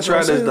want y'all to catch try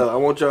on this sale. though. I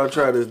want y'all to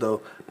try this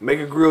though. Make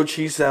a grilled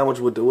cheese sandwich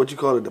with the what you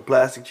call it, the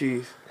plastic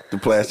cheese. The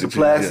plastic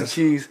cheese,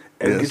 yes.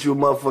 and Yes. get you a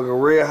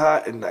motherfucking red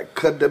hot and like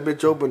cut that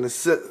bitch open and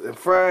sit and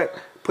fry it.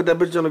 Put that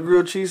bitch on a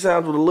grilled cheese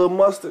sandwich with a little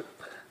mustard.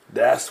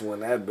 That's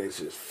when that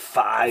bitch is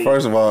fire.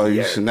 First of all,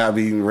 you should not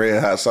be eating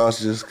red hot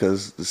sausages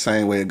because the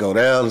same way it go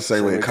down, the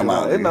same way it come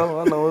out. I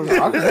nigga. know. It's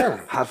I can have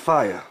it. hot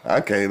fire.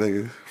 I can't,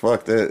 nigga.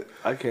 Fuck that.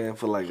 I can't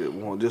feel like it.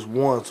 Once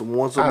a I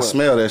month.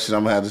 smell that shit.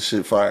 I'm gonna have this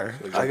shit fire.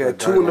 I got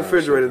 2 in the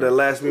refrigerator that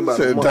last me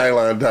about a Said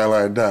month.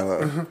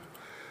 die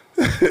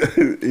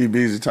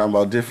E-Beezy talking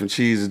about different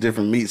cheeses,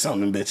 different meats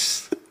on them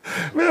bitches.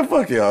 Man,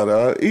 fuck y'all,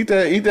 dog. Eat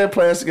that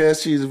plastic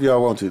ass cheese if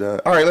y'all want to,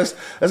 dog. All right,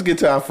 let's get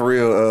to our for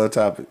real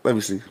topic. Let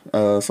me see.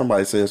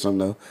 Somebody said something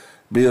though.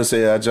 Bill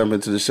said I jump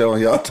into the show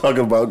and y'all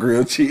talking about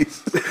grilled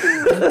cheese.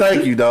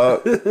 Thank you,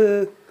 dog.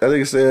 I think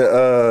he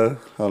said,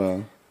 hold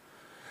on.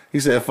 He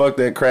said, fuck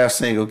that Kraft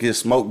single, get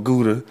smoked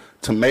Gouda,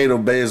 tomato,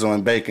 basil,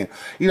 and bacon.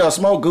 You know,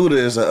 smoked Gouda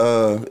is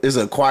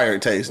an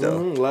acquired taste, though.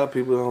 A lot of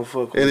people don't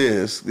fuck with It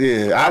is,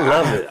 yeah. I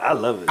love it. I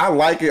love it. I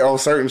like it on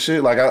certain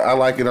shit. Like, I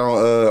like it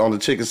on the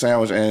chicken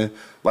sandwich and,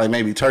 like,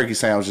 maybe turkey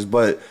sandwiches.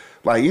 But,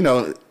 like, you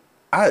know,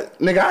 I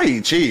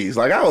eat cheese.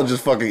 Like, I would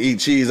just fucking eat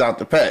cheese out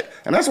the pack.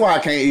 And that's why I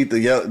can't eat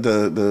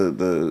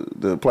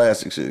the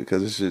plastic shit,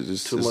 because it's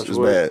just Too much it's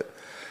work. bad.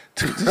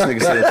 This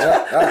nigga said,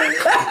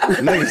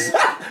 niggas,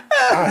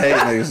 I hate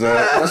niggas,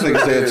 dog. This nigga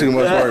said too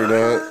much work,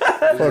 dog.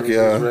 Fuck Just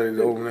y'all. ready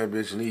to open that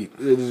bitch and eat.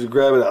 Yeah, just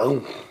grab it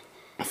out.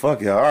 Fuck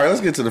y'all. All right, let's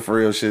get to the for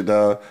real shit,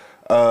 dog.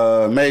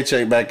 May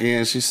checked back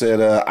in. She said,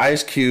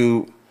 Ice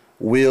Cube,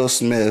 Will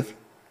Smith.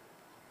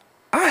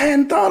 I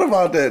hadn't thought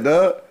about that,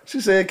 dog.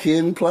 She said,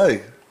 Kid and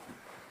Play.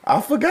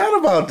 I forgot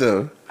about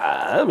them.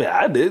 I mean,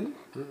 I didn't.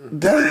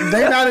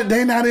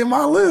 They not in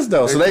my list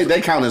though. So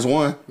they count as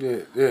one. Yeah.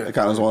 They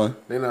count as one.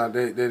 They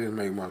didn't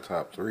make my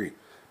top 3.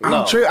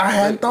 I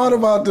hadn't thought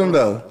about them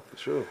though.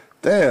 Sure.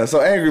 Damn.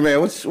 So Angry Man,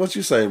 what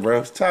you say,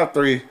 bro? Top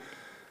 3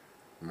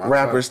 My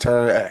rappers top,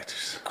 turned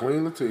actors.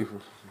 Queen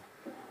Latifah,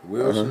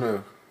 Will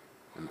Smith,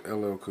 and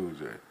LL Cool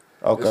J.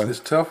 Okay. It's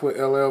tough with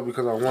LL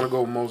because I want to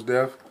go Mos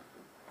Def.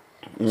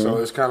 So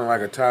it's kind of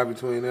like a tie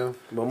between them.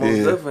 But Mos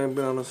Def ain't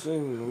been on the scene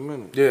in a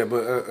minute. Yeah,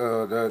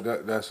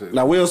 but that's it.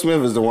 Now Will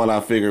Smith is the one I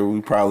figured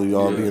we probably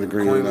all be in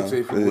agreement Queen on.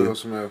 Latifah, Yeah. Will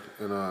Smith,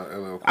 and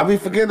LL Cool I be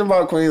J. forgetting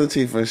about Queen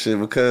Latifah and shit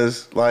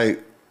because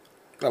like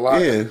A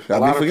lot I of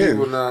forgetting.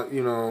 people not,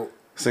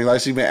 seems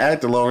like she been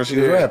acting longer than she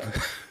was Yeah.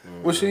 rapping.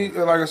 Well, she,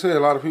 like I said, a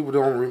lot of people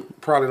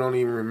probably don't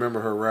even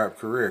remember her rap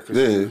career because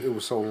Yeah. it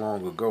was so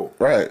long ago.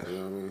 Right. You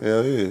know what I mean?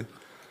 Hell yeah.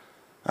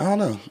 I don't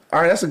know.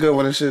 All right, that's a good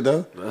one and shit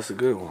though. That's a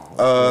good one.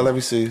 Let me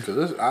see.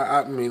 Cause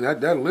I mean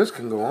that list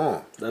can go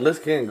on. That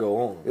list can't go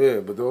on. Yeah,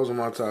 but those are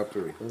my top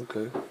 3.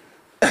 Okay.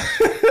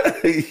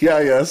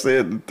 Yeah, I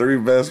said the 3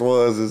 best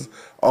ones is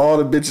all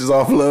the bitches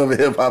off Love and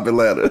Hip Hop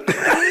Atlanta.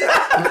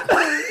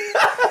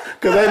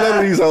 Cause they none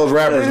of these hoes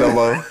rappers no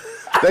more.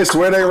 They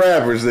swear they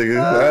rappers,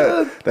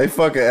 nigga. They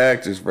fucking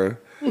actors, bro.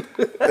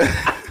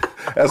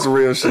 That's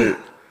real shit.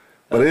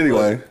 But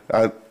anyway,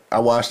 I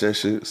watched that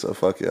shit, so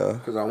fuck y'all.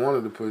 Because I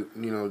wanted to put,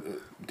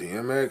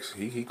 DMX,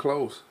 he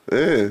close. Yeah,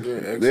 X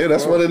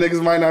that's close. what the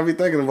niggas might not be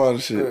thinking about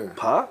and shit. Yeah.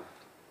 Pop?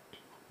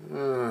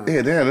 Yeah,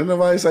 damn, didn't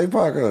nobody say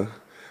Pac, huh?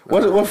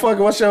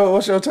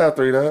 What's your top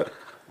 3, dog?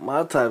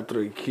 My top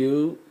 3,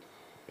 Cube.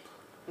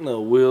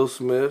 Will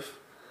Smith.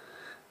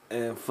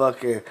 And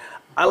fucking...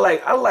 I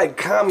like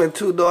Common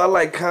too, though. I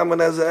like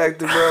Common as an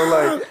actor,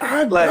 bro. I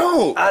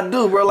don't. I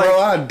do, bro. Like, Bro,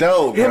 I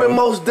don't, him bro. and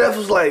Mos Def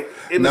was like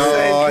in the No,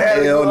 same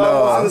category. hell no.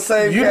 Almost in the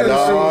same You didn't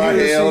category.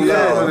 see hell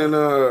no. Common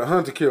in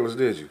Hunter Killers,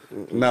 did you?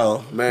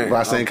 No, Man, but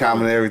I seen I'm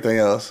Common and everything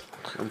else.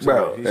 I'm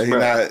Bro,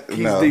 telling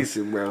you, He's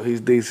decent, bro.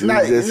 He's decent.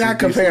 Not, He's not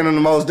comparing him to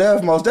Mos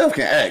Def. Mos Def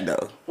can act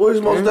though. Where's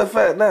Mos Def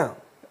at now?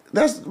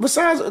 That's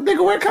besides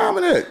nigga where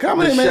Common at?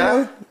 Common The ain't Shop?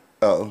 man.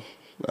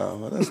 Oh,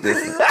 well, that's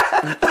different.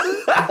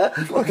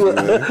 Fuck you,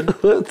 man.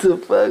 What the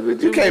fuck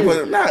would You can't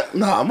put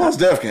Mos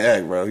Def can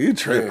act, bro. You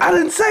tripping. I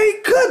didn't say he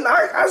couldn't.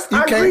 I You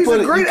agree can't he's put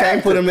a great you can't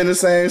actor. put him in the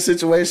same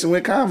situation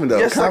with Common though.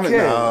 Yes, Common, I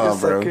can. Nah,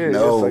 Yes, bro. I can.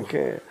 No, Yes, I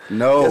can.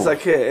 no. Yes, I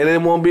can. And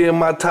it won't be in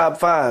my top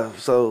 5.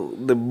 So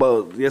the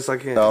both. Yes, I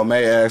can.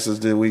 May asked us,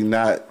 did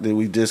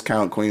we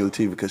discount Queen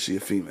Latifah because she a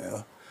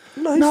female?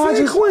 No, he's No, I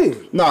saying just-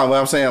 Queen. No, but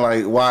I'm saying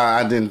like why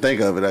I didn't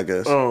think of it. I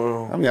guess.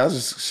 Oh. I mean, I was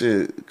just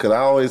shit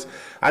because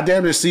I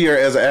damn near see her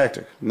as an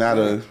actor, not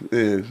a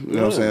you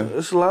know what I'm saying.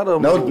 It's a lot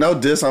of No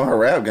diss on her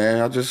rap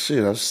game. I see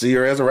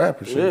her as a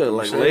rapper. Shit. Yeah,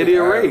 like Lady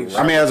of Rage.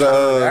 I mean, as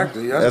an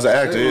actor,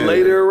 yeah.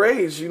 Lady of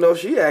Rage.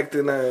 She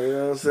acting now. You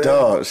know what I'm saying?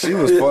 Dog, she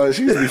was funny.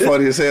 She used to be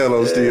funny as hell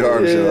on Steve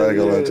Harvey shit. I ain't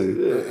gonna lie to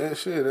you. And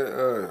shit,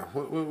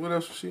 what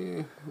else was she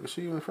in? Was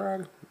she in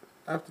Friday?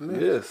 After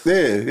this?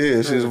 Yes.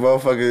 Yeah, she's a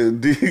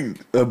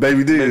motherfucking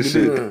Baby D and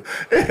shit.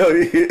 Hell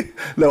yeah.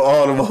 No,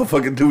 all the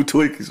motherfucking new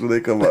Twinkies when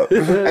they come up.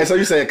 Hey, so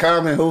you say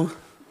Common who?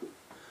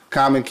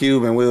 Common,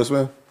 Cube, and Will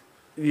Smith?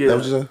 Yeah. That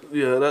what you said?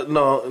 Yeah.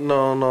 No.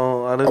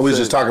 I didn't. Oh, we was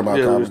say just talking about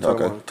yeah, Common. We was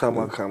talking Okay.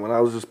 about Common. I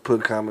was just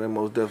putting Common in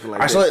most definitely. Like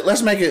All right, so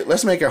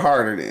let's make it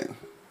harder then.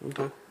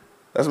 Okay.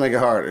 Let's make it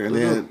harder. And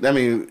then that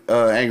mean,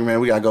 Angry Man,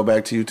 we gotta go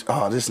back to you.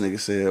 Oh, this nigga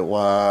said,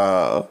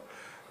 wow.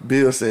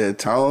 Bill said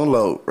Tone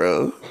Low,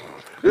 bro.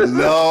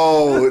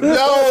 No.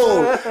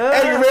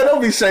 Angry Man,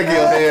 don't be shaking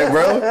your head,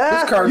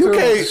 bro.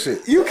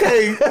 You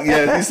can't.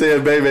 Yeah, he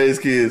said Bebe's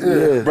kids.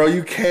 Yeah. Bro,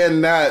 you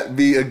cannot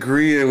be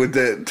agreeing with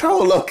that.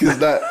 Tone Low is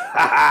not.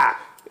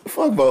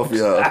 Fuck both of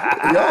y'all. Y'all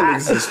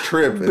niggas is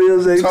tripping.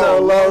 Bill say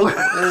Tone Low.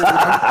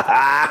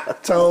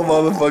 Tone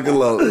motherfucking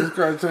Low. This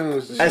cartoon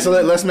was Hey, so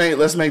let's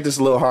make this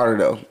a little harder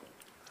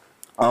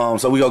though.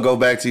 So we gonna go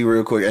back to you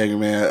real quick, Angry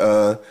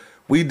Man.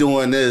 We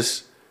doing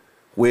this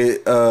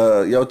with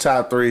your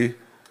top 3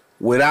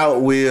 without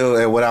Will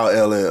and without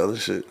LL and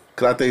shit.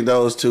 Cause I think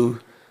those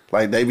two,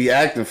 like they be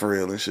acting for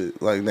real and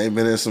shit. Like they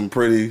been in some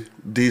pretty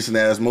decent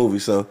ass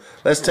movies. So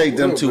let's take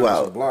them two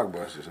out.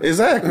 Blockbusters.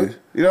 Exactly.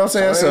 You know what I'm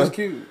saying? So So that's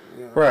cute.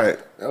 Yeah. right.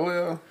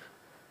 LL.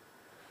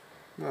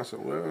 Not so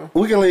well.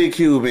 We can leave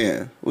Cube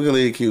in.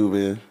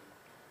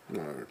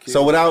 No,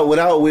 So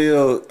without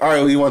Will, all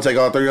right. You want to take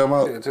all 3 of them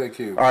out? yeah, take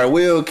Cube. All right,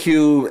 Will,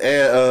 Cube,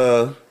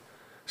 and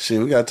shit,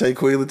 we gotta take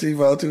Queen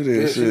Latifah out too. Then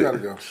Yeah, shit. she gotta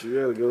go. She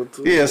gotta go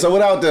too. Yeah, so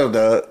without them,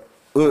 dog,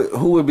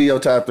 who would be your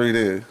top 3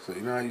 then? So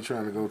you know how you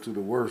trying to go to the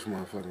worst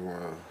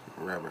motherfucking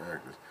rapper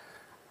actors.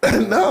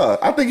 No,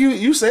 I think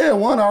you said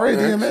one already.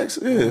 X.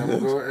 DMX. I'm gonna Yeah.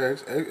 go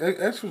with X.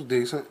 X was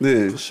decent.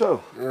 Yeah. For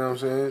sure. You know what I'm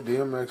saying?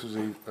 DMX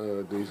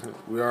was decent.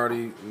 We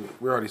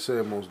already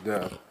said Mos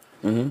Def.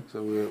 Mm-hmm.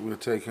 So we'll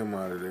take him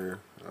out of there.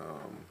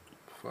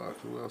 Fuck,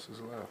 who else is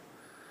left?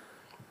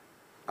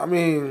 I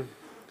mean,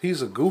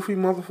 he's a goofy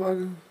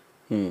motherfucker,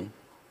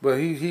 but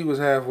he was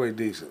halfway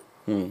decent.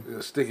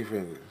 Sticky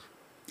Fingers.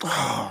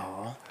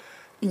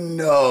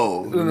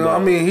 No. No, I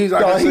mean, he's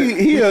like Dog, I said,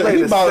 He played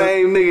the about,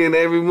 same nigga in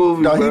every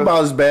movie, dog, he bro.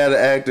 about as bad an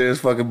actor as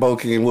fucking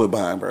Bokeem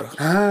Woodbine, bro.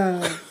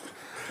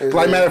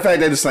 Like, matter of fact,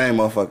 they the same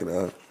motherfucker,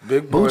 though.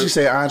 Big Boy. Bucci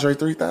said Andre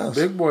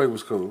 3000. Big Boy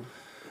was cool.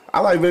 I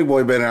like Big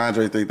Boy better than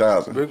Andre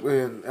 3000. Big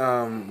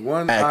and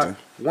one Acting.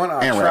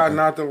 I And try rapping.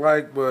 not to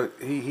like, but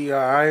he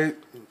alright.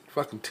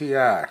 Fucking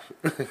T.I.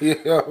 You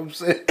know what I'm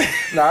saying?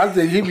 No, I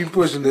think he be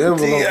pushing the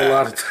envelope a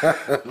lot of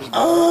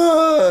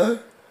times.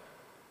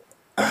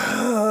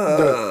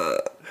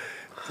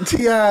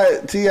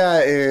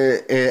 T.I.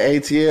 and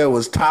ATL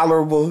was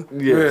tolerable.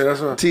 Yeah, that's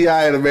what.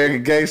 T.I. and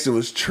American Gangster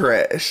was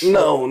trash.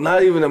 No,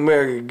 not even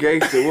American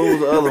Gangster. What was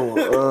the other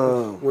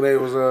one? When they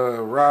was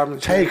robbing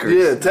Takers.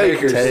 Yeah,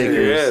 Takers.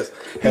 Takers. Yes.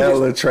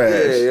 Hella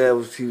trash.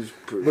 Yeah, he was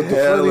pretty. But the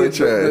Hella funny,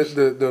 trash.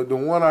 the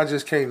one I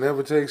just can't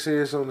never take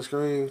serious on the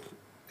screen,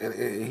 and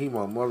he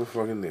my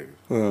motherfucking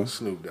nigga,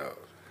 Snoop Dogg.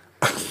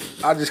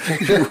 I just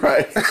can't. You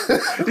right.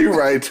 You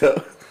right,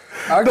 though.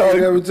 I can't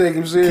never take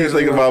him serious. Keep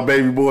thinking about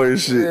Baby Boy and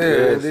shit.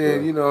 Yeah, and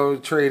then you know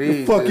trade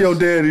E. Fuck your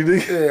daddy,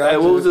 nigga. Yeah, Hey,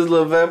 what was this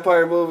little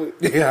vampire movie?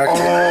 Yeah, I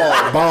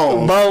can't.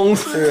 Oh,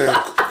 Bones. Shout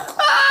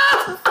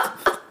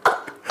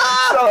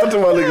out to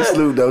my nigga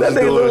Snoop, though. That Just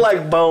nigga doing, look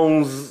like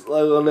Bones,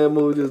 like on that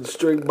movie, just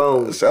straight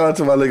bones. shout out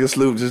to my nigga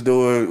Snoop, just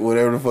doing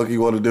whatever the fuck he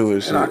want to do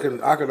and shit.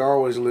 And I could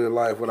always live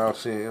life without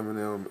seeing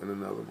Eminem in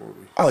another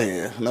movie. Oh,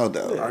 yeah. No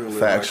doubt. I can live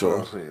Factual.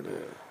 life without seeing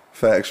that.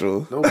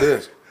 Factual. No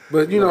diss.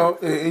 But you know,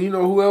 and you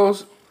know who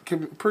else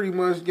can pretty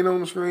much get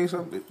on the screen?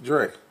 Something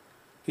Dre.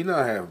 He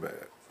not half bad.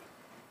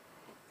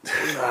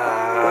 Dre not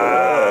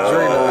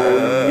half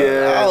bad.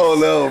 Yeah. I don't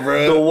know, The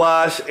bro.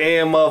 Wash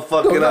and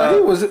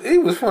motherfucking. He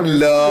was funny.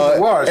 No,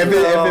 Watch. if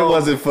it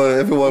wasn't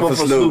for for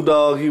Snoop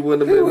Dogg, he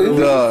wouldn't have He been. was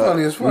Dog.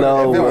 funny as fuck.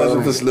 No, If it bro.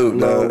 wasn't for Snoop,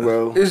 No, dog.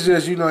 bro. It's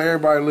just you know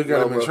everybody look at No,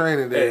 him in bro.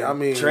 Training Day. I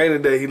mean,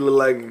 Training Day, he looked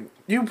like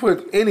you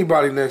put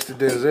anybody next to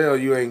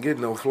Denzel, you ain't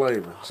getting no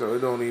flavor, so it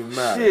don't even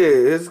matter.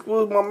 shit.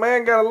 My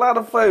man got a lot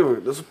of flavor.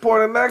 The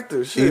supporting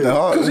actor, shit. Ethan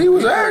Hawke. Because he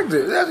was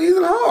active. That's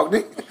Ethan Hawke.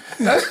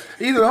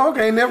 Ethan Hawke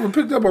ain't never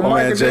picked up a My mic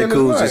man a day Jay in his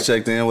Cool life. just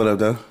checked in. What up,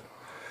 though?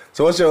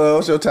 So what's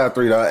your top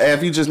three, dog? And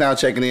if you just now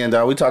checking in,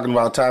 dog, we talking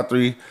about top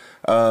three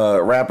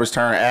rappers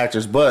turned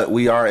actors, but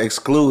we are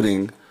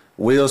excluding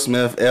Will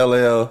Smith,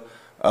 LL,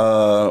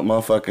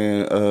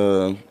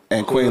 motherfucking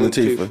and Queen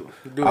Latifah.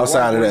 Dude,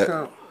 Outside of one that,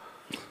 count.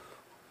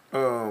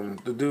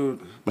 The dude,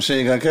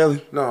 Machine Gun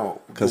Kelly.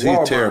 no, 'Cause the he's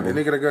Wahlberg, terrible.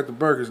 The nigga that got the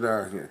burgers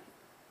down here.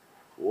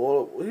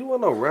 Well, he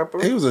wasn't no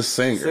rapper. He was a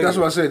singer. That's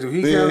what I said. Do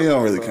he Yeah, count? he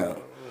don't really count.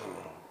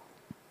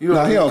 You know,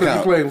 Nah, he don't 'cause count.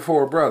 He played in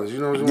Four Brothers. You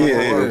know what I'm Yeah,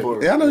 saying? yeah,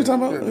 yeah. I know what you're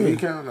talking about. He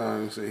count? No, I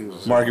didn't say he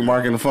was.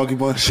 Marky and the Funky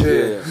Bunch.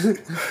 Yeah.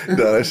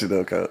 No, that shit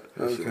don't count.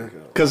 Okay.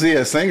 Cause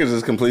singers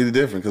is completely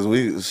different. Cause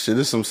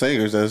there's some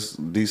singers that's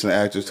decent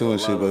actors too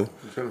and shit. But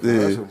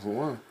Yeah. For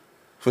one.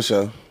 for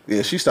sure,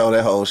 yeah, she stole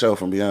that whole show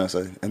from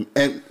Beyonce.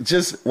 And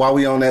just while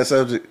we on that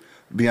subject,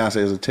 Beyonce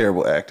is a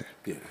terrible actor.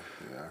 Yeah.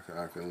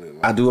 I can live.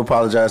 I do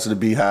apologize to the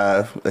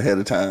Beehive ahead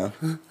of time.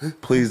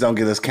 Please don't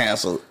get us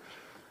canceled.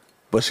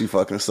 But she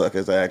fucking suck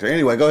as an actor.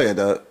 Anyway, go ahead,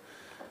 Doug.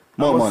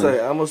 More I'm money.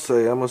 gonna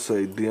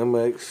say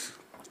DMX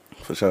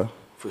For sure.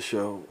 for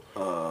sure.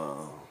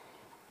 I'm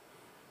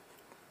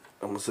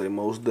gonna say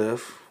Mos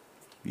Def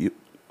Yep.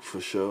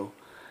 for sure,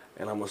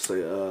 and I'm gonna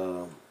say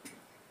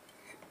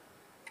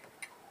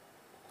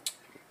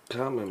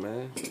Common,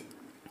 man.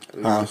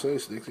 You say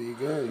stick to your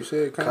gun. You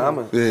said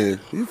Common. Yeah,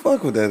 you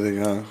fuck with that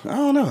nigga. Huh? I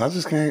don't know. I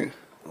just can't.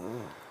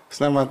 It's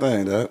not my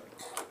thing, Doug.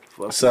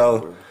 Fuck So,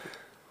 it, bro.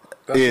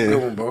 That's yeah. a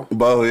good one, Bo.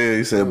 Bo, yeah,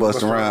 he said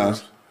Busta Busta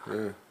Rhymes.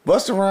 Yeah.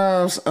 Busta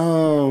Rhymes,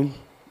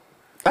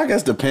 I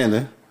guess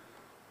depending.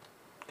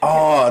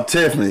 Oh,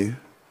 Tiffany.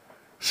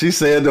 She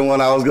said the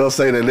one I was gonna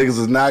say that niggas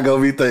is not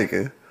gonna be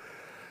thinking.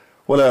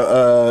 What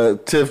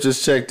up? Tiff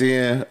just checked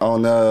in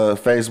on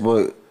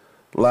Facebook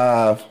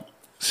Live.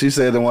 She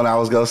said the one I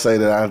was gonna say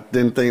that I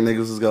didn't think niggas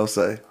was gonna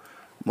say.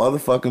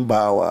 Motherfucking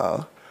Bow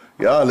Wow.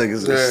 Y'all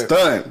niggas Yeah. is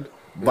stunned.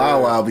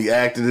 Bow Wow be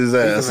acting his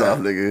ass can off,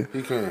 act. nigga.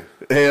 He can.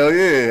 Hell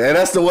yeah. And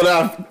that's the one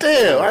I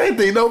didn't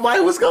think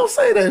nobody was gonna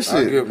say that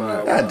shit. give Bow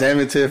Wow. God damn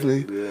it,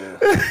 Tiffany. Yeah.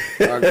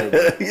 I give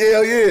him-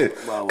 Hell yeah.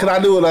 Bow Wow. Cause I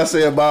knew what I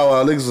said Bow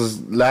Wow. Niggas was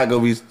not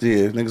gonna be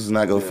niggas is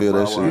not gonna feel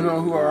that Bow shit. Wow. You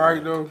know who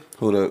alright though?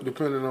 Who the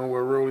Depending on what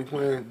role he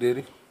playing,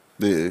 Diddy,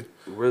 yeah.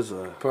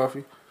 RZA.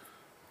 Puffy.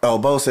 Oh,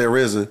 Bo said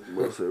RZA.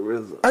 What's it,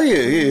 RZA? Oh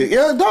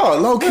yeah,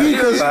 dog, low key,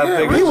 cause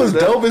yeah, he was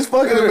yeah. dope as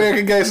fucking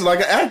American Gangster,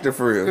 like an actor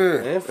for real.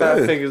 Yeah. And Five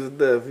Yeah. Fingers of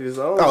Death. He's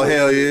on. Oh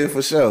hell yeah,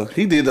 for sure.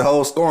 He did the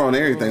whole score on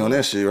everything on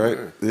that shit, right?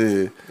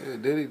 Yeah. Yeah,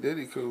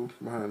 Diddy cool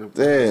behind him.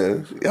 Damn,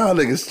 y'all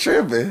niggas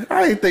tripping.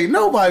 I didn't think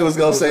nobody was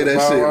gonna say that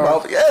Bow shit. Wow.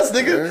 Bob. Yes,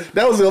 nigga, Yeah.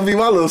 that was gonna be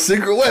my little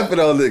secret weapon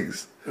on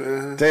niggas.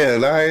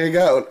 Damn, I ain't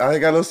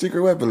got no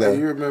secret weapon Hey, left.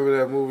 you remember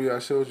that movie I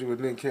showed you with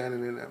Nick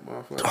Cannon in that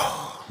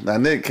motherfucker? Now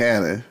Nick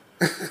Cannon,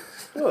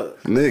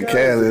 What? Nick He's a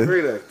Cannon,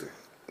 great actor.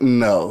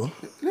 no,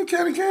 Nick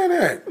Cannon can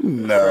act.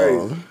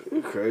 no.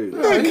 You crazy.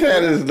 Nick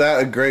Cannon is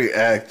not a great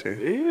actor.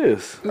 He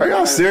is. Are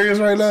y'all serious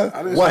right now?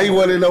 didn't Why say he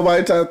wasn't in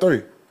nobody top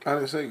three? I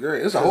didn't say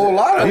great. It's a whole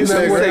lot of You them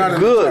said that were great, not in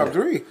good. the top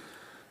three.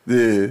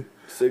 Yeah.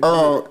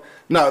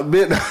 No,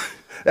 Bill,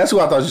 that's who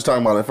I thought you was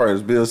talking about at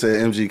first. Bill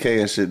said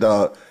MGK and shit,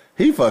 dog.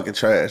 He fucking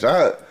trash.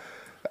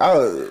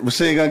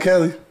 Machine Gun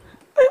Kelly.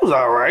 He was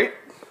all right.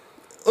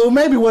 Well,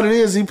 maybe what it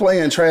is, he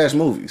playing trash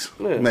movies.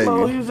 Yeah. Maybe.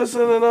 No, he was just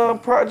in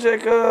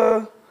Project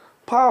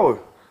Power.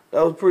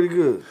 That was pretty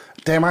good.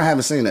 Damn, I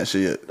haven't seen that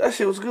shit yet. That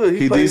shit was good.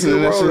 He played decent a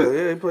good in that role shit?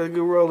 Yeah, he played a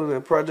good role in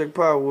that Project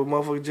Power with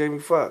motherfucker Jamie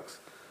Foxx.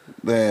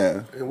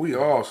 Damn. And we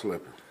all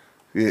slipping.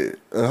 Yeah.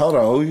 Hold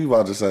on. Who you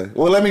about to say?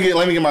 Well, let me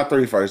get my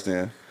 3 first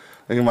then.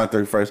 Let me get my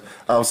 3 first.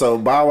 So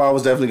Bow Wow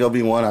was definitely gonna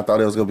be one. I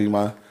thought it was gonna be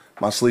my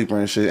sleeper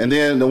and shit. And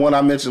then the one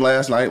I mentioned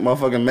last night,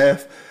 motherfucking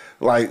Meth,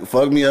 like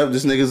fucked me up.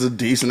 This nigga's a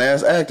decent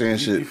ass actor and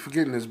shit. You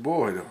forgetting his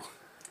boy though.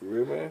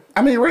 Real man.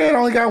 I mean, Red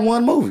only got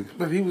one movie.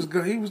 But he was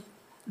good.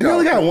 He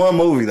only got one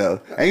movie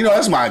though, and you know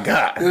that's my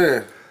guy.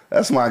 Yeah.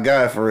 That's my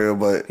guy for real.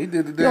 But He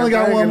did the he damn only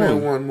got thing one in that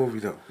movie. one movie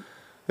though.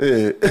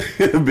 Yeah,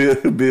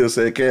 Bill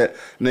said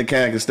Nick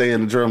Cannon can stay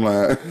in the drum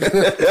line.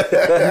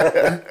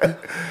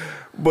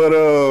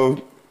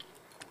 But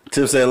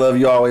Tip said, love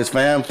you always,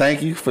 fam.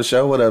 Thank you for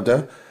sure. What up,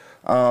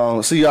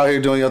 though? See y'all here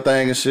doing your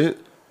thing and shit.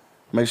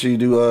 Make sure you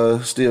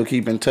do still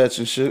keep in touch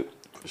and shit.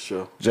 For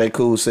sure. J.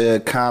 Cool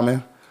said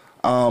common.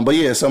 But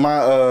yeah, so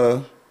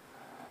my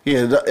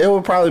it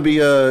would probably be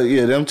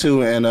them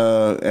two and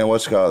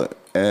what you call it,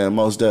 and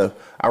Mos Def.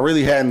 I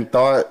really hadn't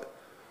thought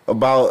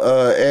about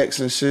X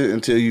and shit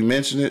until you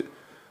mentioned it.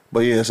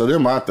 But yeah, so they're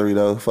my 3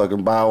 though.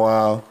 Fucking Bow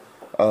Wow.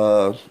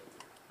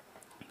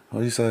 What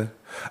do you say?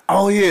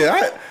 Oh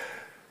yeah,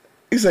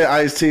 he said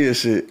Ice-T and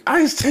shit.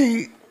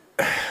 Ice-T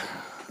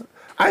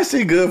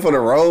good for the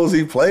roles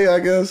he play, I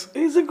guess.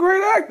 He's a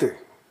great actor.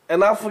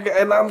 And I forgot.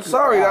 And I'm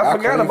sorry, I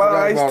forgot about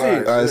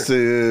Ice-T.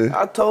 Ice-T.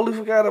 I totally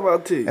forgot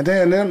about T. And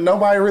then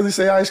nobody really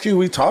say Ice Cube.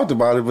 We talked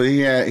about it, but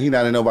he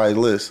not in nobody's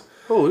list.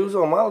 Who? He was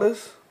on my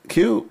list.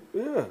 Cube?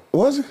 Yeah.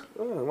 Was he?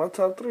 Yeah, my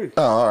top 3.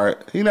 Oh, all right.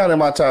 He not in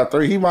my top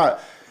 3. He in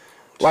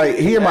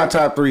my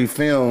top 3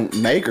 film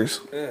makers.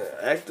 Yeah,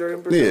 actor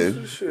and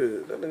producer.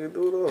 Shit, that nigga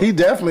do it all. He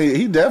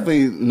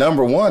definitely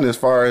number 1 as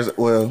far as,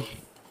 well,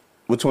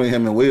 between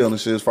him and Will and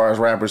shit, as far as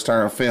rappers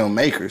turn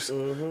filmmakers.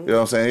 You know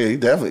what I'm saying? Yeah, he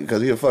definitely,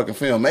 because he a fucking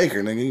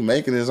filmmaker, nigga. He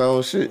making his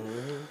own shit.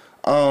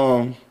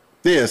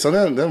 Yeah, so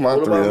then my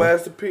what 3. about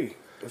Master P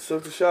and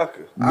Silk the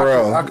Shocker?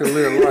 Bro. I could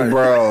live life.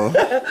 Bro.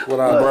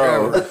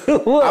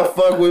 Bro. I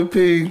fuck with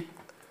P,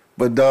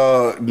 but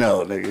dog,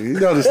 no, nigga. You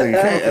know this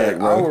nigga can't act, I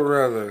bro. would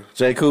rather.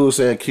 J. Cool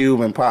said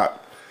Cube and Pac.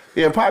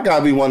 Yeah, Pac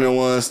gotta be one of the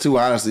ones too,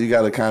 honestly. You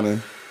gotta kinda,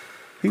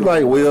 he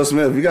like Will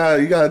Smith. You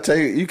gotta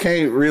take, you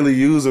can't really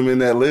use him in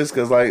that list,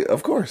 cause like,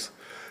 of course.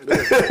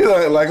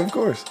 like of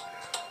course.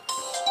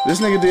 This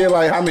nigga did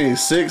like how many?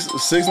 Six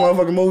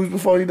motherfucking movies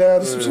before he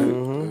died or some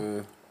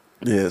shit?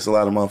 Yeah, it's a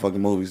lot of motherfucking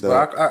movies though.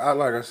 But I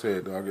like I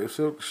said, dog. If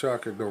Silk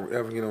Shocker don't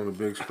ever get on the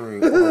big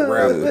screen or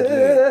rap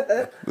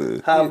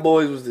again, Hot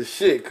Boys was the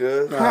shit,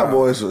 cuz. Hot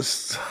Boys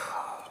was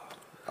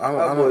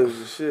Hot Boys was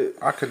the shit.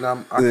 I could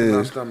not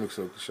stomach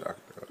Silk Shocker.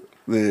 Dog.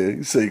 yeah,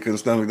 you say you couldn't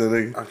stomach that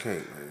nigga. I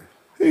can't, man.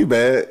 He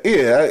bad.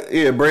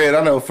 Yeah, Brad,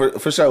 I know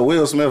for sure.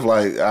 Will Smith,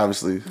 like,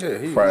 obviously. Yeah,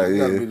 he probably,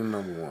 gotta be the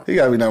number 1. He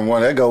gotta be number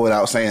 1. That go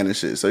without saying and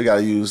shit. So you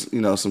gotta use,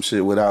 some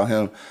shit without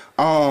him.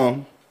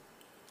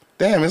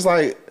 Damn, it's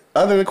like,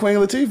 other than Queen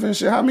Latifah and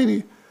shit, how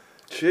many?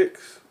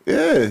 Chicks.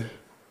 Yeah.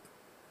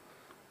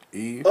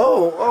 Eve.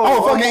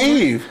 Oh, fucking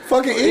Eve.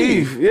 Fucking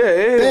Eve.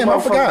 Yeah. Damn, I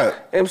motherfucker. forgot.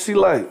 MC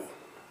Light.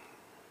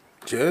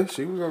 Yeah,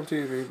 she was on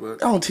TV,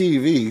 but On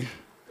TV.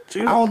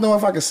 I don't know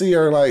if I could see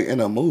her, like, in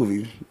a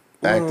movie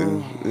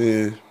acting.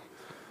 Yeah.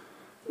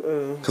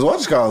 Because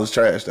what's called is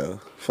trash, though.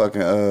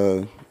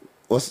 Fucking,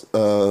 what's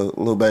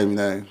little baby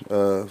name?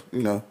 The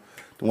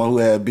one who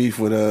had beef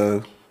with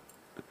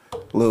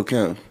Lil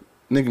Kim.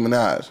 Nicki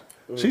Minaj.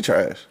 She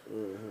trash.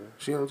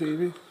 she on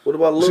TV. What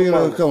about She Lil in a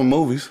Mama? couple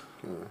movies.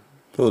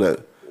 Who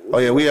that? Oh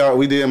yeah,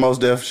 we did Mos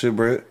Def shit,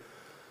 Brett.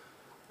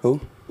 Who?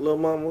 Lil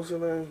Mama, what's her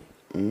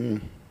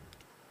name?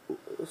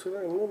 What's her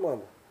name? Lil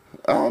Mama.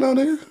 I don't know,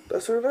 nigga.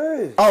 That's her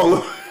name.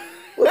 Oh,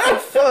 What the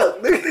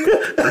fuck,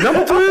 nigga?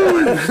 number 3.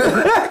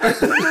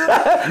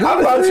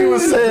 I thought you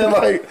was saying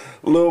like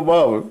Lil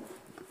Mama.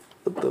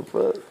 What the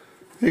fuck?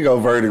 He go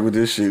Verdict with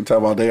this shit.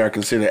 Talking about they are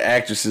considered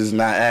actresses,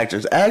 not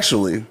actors.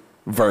 Actually,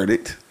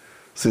 Verdict,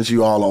 since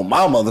you all on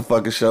my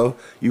motherfucking show,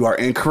 you are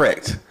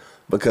incorrect.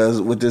 Because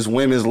with this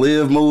women's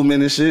live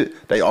movement and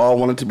shit, they all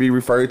wanted to be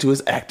referred to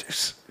as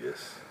actors. Yes.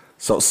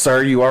 So,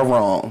 sir, you are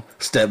wrong.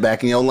 Step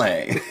back in your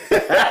lane.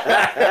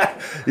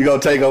 You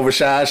gonna take over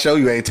Shy's show?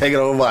 You ain't taking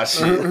over my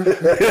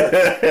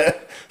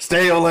shit.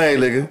 Stay in your lane,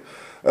 nigga.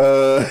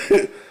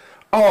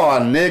 Oh,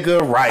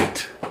 nigga,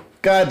 right.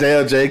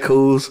 Goddamn, J.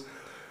 Cool's.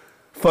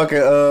 Fucking,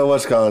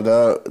 what's it called?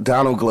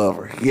 Donald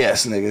Glover.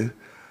 Yes, nigga.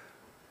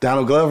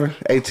 Donald Glover,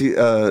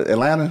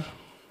 Atlanta.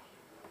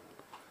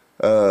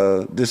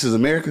 This Is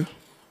America.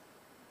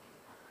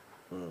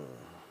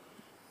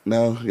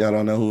 No, y'all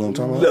don't know who I'm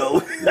talking about?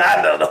 No,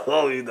 I don't know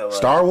who you know.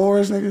 Star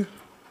Wars, nigga?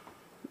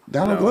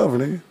 Donald Glover,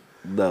 nigga.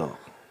 No.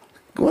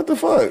 What the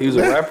fuck? He was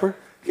a rapper?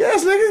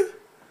 Yes, nigga.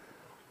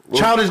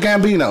 Childish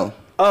Gambino.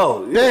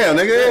 Oh, Damn,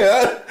 nigga,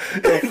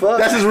 yeah. fuck?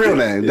 That's his real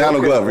name, Yeah,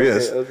 Donald okay, Glover, okay,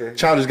 yes. okay.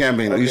 Childish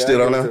Gambino, you still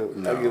don't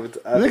know? I'll give it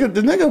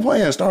to The nigga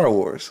playing Star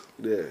Wars.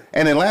 Yeah.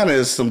 And Atlanta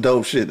is some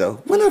dope shit, though.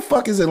 When the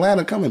fuck is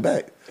Atlanta coming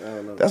back? I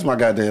don't know. That's my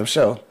goddamn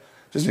show.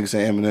 This nigga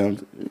saying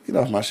Eminem, get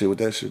off my shit with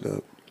that shit,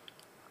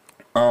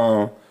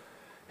 though.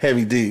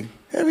 Heavy D.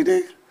 Heavy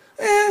D?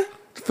 Yeah,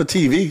 for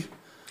TV.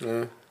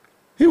 Yeah.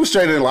 He was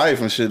straight in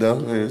life and shit, though.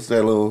 It's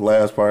that little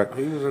last part.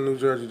 He was in New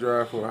Jersey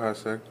Drive for a hot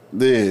second.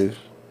 Yeah.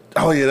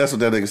 Oh, yeah, that's what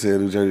that nigga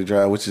said, New Jersey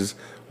Drive, which is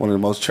one of the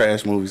most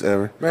trash movies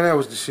ever. Man, that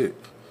was the shit.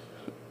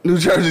 New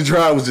Jersey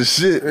Drive was the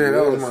shit. Yeah,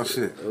 that was my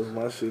shit. That was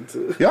my shit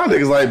too. Y'all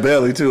niggas like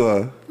Belly, too,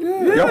 huh?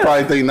 Yeah. Y'all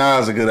probably think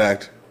Nas a good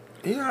actor.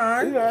 He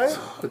alright.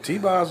 The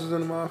T-Boss was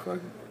in the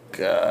motherfucker.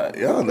 God,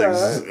 y'all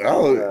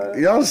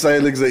niggas, y'all say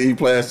niggas that eat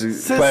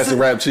plastic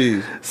wrapped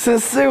cheese.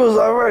 Sincere was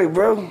alright,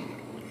 bro.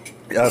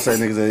 Y'all say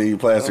niggas that eat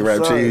plastic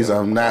wrapped cheese.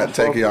 I'm not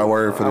taking y'all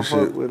word for the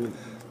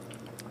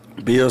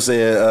shit. Bill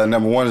said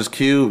number 1 is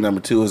Cube, number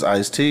 2 is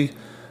Ice-T,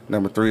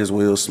 number 3 is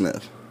Will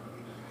Smith.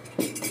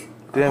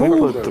 Damn, he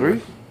put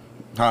 3?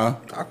 Huh?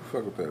 I can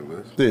fuck with that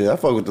list. Yeah, I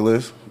fuck with the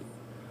list.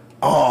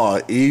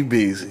 Oh,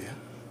 E-Beezy.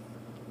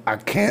 I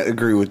can't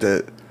agree with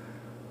that.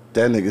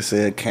 That nigga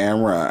said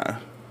Cameron.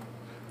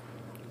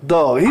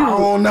 Dog, he I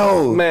don't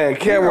know. Man,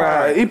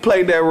 Cameron, he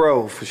played that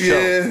role for sure.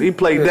 Yeah. He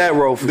played that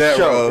role for That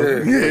sure.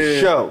 role. Yeah. For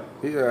sure.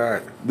 He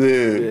alright. Yeah.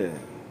 Yeah.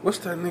 What's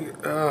that nigga?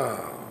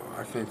 Oh,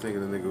 I can't think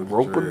of the nigga with the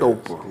Roper dreads.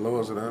 Doper.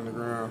 Lords of the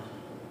Underground.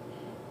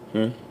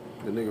 Hmm?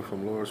 The nigga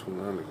from Lords from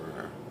the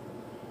Underground.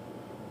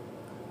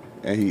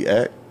 And he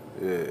act?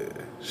 Yeah.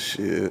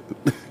 Shit.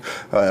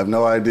 I have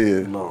no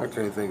idea. I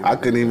can't think of I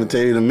couldn't even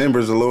tell you the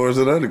members of Lords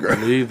of the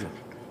Underground. Either.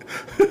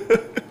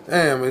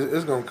 Damn,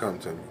 it's gonna come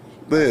to me.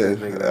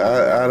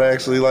 Yeah, I'd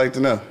actually like to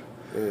know.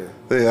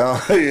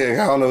 Yeah.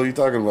 Yeah, I don't know what you're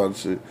talking about and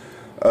shit.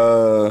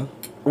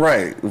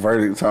 Right,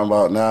 Verdict talking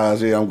about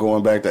Nas, yeah, I'm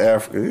going back to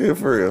Africa. Yeah,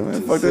 for real,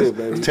 man. Fuck this.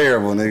 baby. It's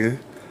terrible, nigga.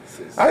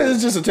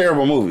 It's just a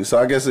terrible movie, so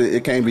I guess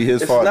it can't be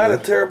his It's fault. not a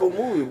man. terrible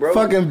movie, bro.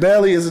 Fucking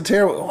Belly is a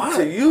terrible. Why?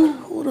 To you?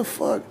 Who the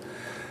fuck?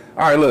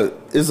 All right, look,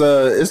 it's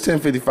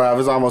 10:55.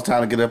 It's almost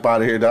time to get up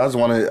out of here. Though.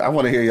 I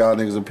want to hear y'all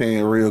niggas'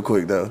 opinion real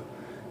quick though.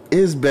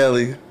 Is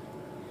Belly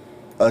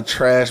a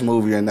trash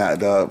movie or not,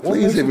 dog? What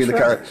Please makes hit me it in the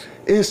car. trash?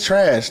 It's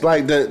trash.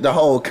 Like the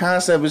whole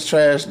concept is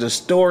trash. The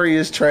story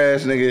is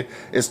trash, nigga.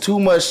 It's too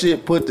much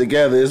shit put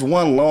together. It's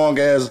one long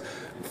ass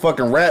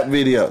fucking rap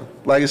video.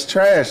 Like it's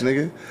trash,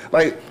 nigga.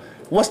 Like,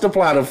 what's the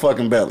plot of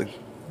fucking Belly?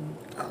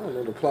 I don't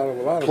know the plot of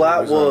a lot of Plot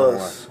movies I don't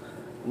was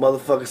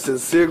motherfucking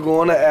Sincere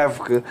going to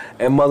Africa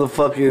and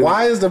motherfucking.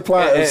 Why is the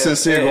plot of and-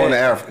 Sincere and- going to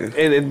Africa?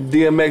 And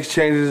DMX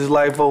changes his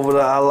life over to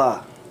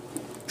Allah.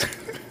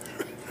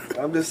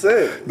 I'm just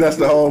saying. That's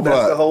the whole plot.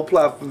 That's the whole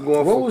plot from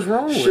going. What from was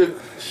wrong with shit- it?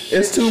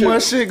 It's too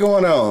much shit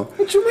going on.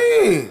 What you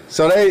mean?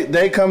 So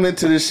they come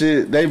into this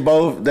shit. They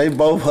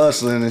both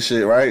hustling and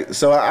shit, right?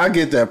 So I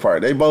get that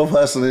part. They both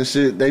hustling and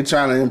shit. They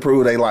trying to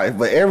improve their life,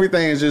 but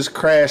everything is just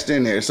crashed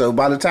in there. So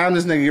by the time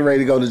this nigga get ready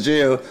to go to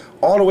jail,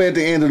 all the way at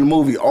the end of the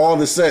movie, all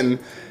of a sudden,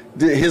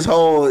 his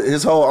whole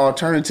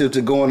alternative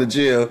to going to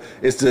jail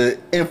is to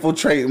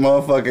infiltrate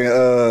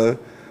motherfucking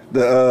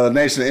the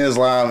Nation of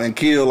Islam and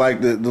kill like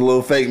the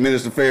little fake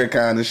Minister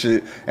Farrakhan and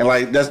shit, and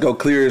like let's go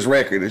clear his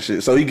record and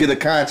shit. So he get a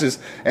conscience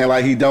and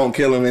like he don't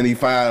kill him and he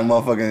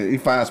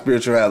find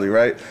spirituality,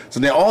 right?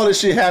 So then all this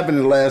shit happened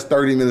in the last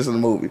 30 minutes of the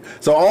movie.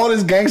 So all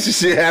this gangster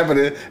shit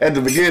happening at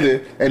the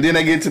beginning, and then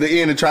they get to the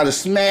end and try to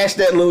smash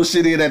that little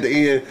shit in at the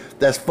end.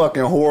 That's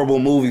fucking horrible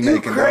movie You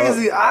making.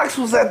 crazy? Dog. Ox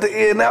was at the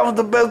end. That was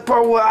the best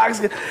part where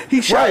Ox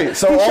he shot. Right.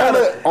 So he shot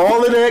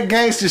all of that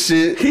gangster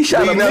shit. He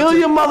shot a leading up to-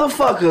 million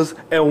motherfuckers,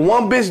 and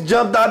one bitch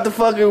jumped out the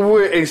fucking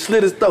rear and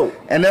slit his throat.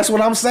 And that's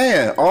what I'm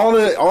saying. All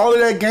of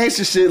that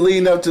gangster shit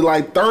leading up to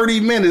like 30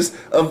 minutes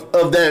of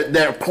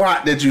that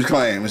plot that you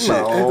claim and shit.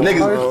 No.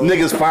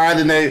 Niggas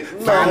finding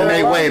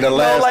their way the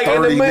last like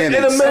 30 in the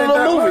minutes. middle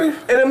of the movie.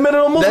 In the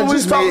middle of the movie, That we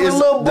was just talking to means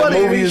little the buddy,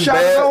 and movie he is shot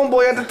bad. his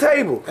homeboy at the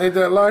table. Ain't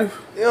that life?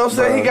 You know what I'm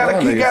saying? He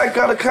got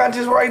Bro, a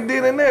conscience right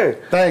then and there.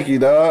 Thank you,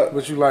 dog.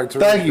 But you like Tariq.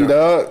 Thank you,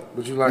 though. dog.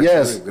 But you like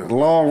yes, Tariq, though.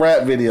 long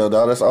rap video,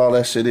 dog. That's all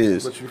that shit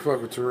is. But you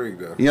fuck with Tariq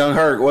though. Young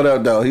Herc, what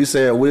up, though? He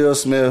said Will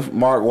Smith,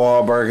 Mark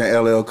Wahlberg,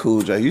 and LL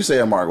Cool J. You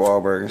said Mark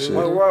Wahlberg and shit.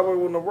 Mark Wahlberg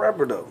wasn't a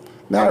rapper though.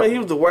 Nah. I mean, he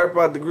was the rapper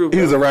out the group.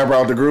 He was a rapper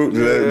out the group.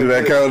 Do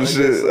that count and I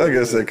shit? guess so. I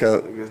guess that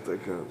count. I guess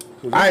that counts.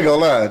 I ain't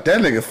gonna lie,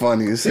 that nigga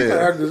funny as He can hell.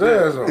 act his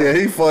ass off. Yeah,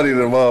 he funny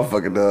than a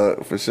motherfucker,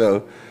 dog, for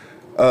sure.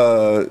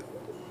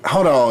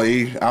 Hold on,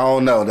 E. I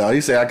don't know, dog. He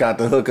said I Got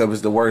the Hookup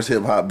is the worst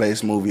hip hop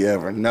based movie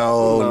ever.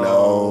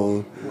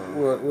 No.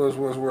 What's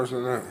worse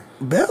than that?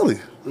 Belly.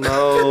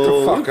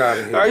 No. Fuck out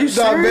of here. Are you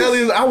Dog, serious?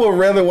 Belly, I would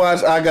rather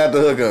watch I Got the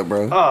Hookup,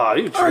 bro. Oh,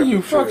 you tripping. Are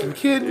you fucking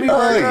kidding me?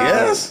 right now?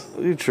 Yes.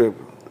 You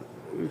tripping.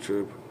 You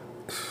tripping.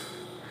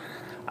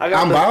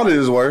 I'm About It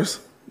is worse.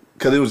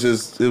 Cause it was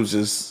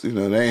just, you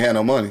know, they ain't had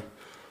no money.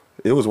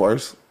 It was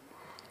worse.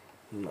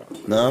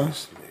 No?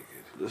 This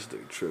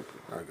nigga tripping.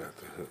 I got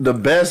the hook. The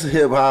best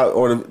hip hop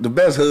or the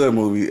best hood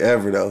movie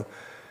ever though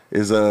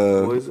is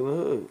Boys in the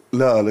Hood.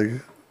 no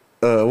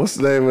nigga. What's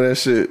the name of that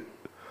shit?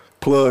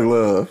 Plug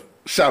Love.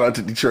 Shout out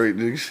to Detroit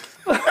niggas.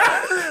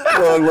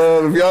 Plug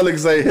Love. If y'all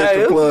niggas ain't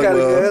hip to Plug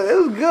Love.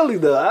 It was gully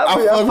though. I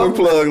fuck with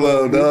Plug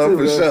Love, dog,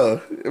 for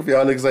sure. If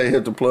y'all niggas ain't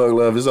hip to Plug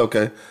Love, it's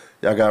okay.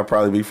 Y'all gotta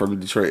probably be from the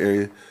Detroit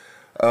area.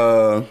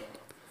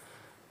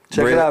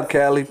 Check it out,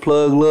 Cali.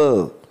 Plug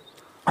Love.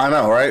 I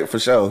know, right? For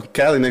sure.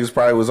 Cali niggas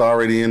probably was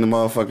already in the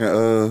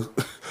motherfucking,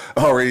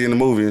 already in the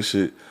movie and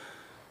shit.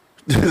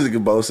 This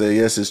nigga Bo said,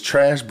 yes, it's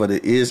trash, but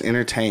it is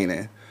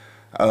entertaining.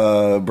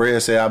 Brea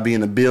said, I'll be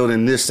in the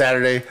building this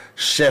Saturday,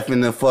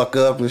 chefing the fuck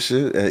up and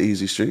shit at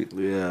Easy Street.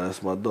 Yeah,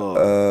 that's my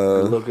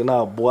dog. Looking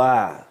out,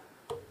 boy.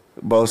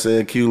 Bo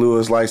said, Q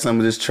Lewis like some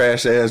of this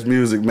trash ass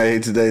music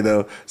made today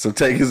though, so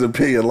take his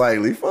opinion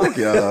lightly. Fuck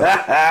y'all.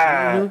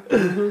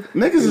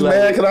 Niggas is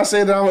mad. Can I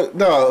say that?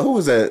 No, who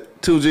was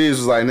that? 2G's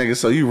was like, nigga,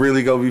 so you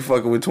really gonna be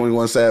fucking with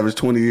 21 Savage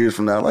 20 years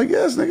from now? Like,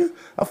 yes, nigga.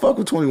 I fuck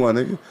with 21,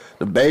 nigga.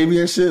 The baby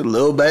and shit,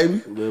 Lil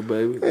Baby. Lil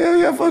Baby.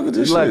 Yeah, I fuck with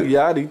this you shit. Like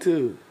Yachty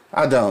too.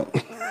 I don't.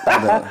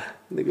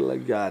 Nigga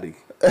like Yachty.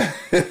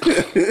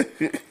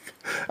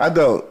 I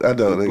don't,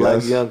 nigga.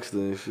 Black youngster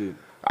and shit.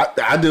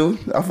 I do.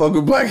 I fuck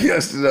with Black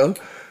youngster though.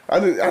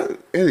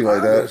 Anyway,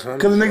 cause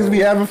the niggas be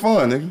having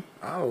fun, nigga.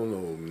 I don't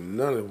know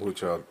none of what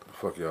y'all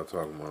talking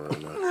about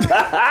right now.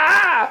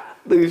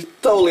 Niggas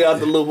totally out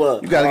the loop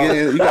up. You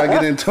gotta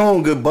get in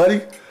tune, good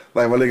buddy.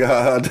 Like my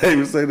nigga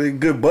David say, they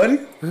good buddy.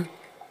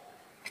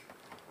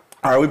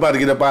 All right, we about to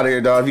get up out of here,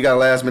 dog. If you got a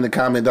last minute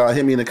comment, dog,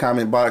 hit me in the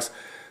comment box.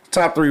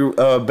 Top 3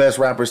 best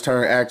rappers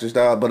turned actors,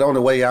 dog. But on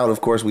the way out,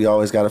 of course, we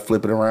always got to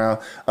flip it around.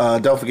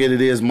 Don't forget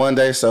it is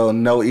Monday, so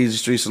no Easy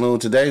Street Saloon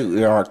today.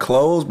 We are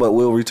closed, but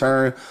we'll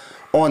return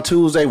on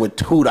Tuesday with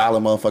 $2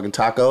 motherfucking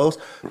tacos,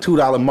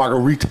 $2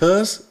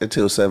 margaritas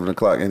until 7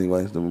 o'clock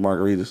anyway, the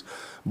margaritas.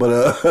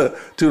 But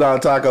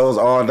 $2 tacos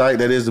all night.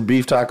 That is the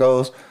beef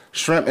tacos.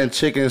 Shrimp and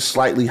chicken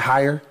slightly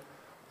higher.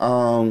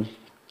 Y'all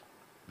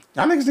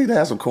niggas need to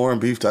have some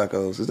corned beef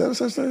tacos. Is that a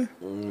such thing?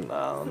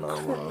 I don't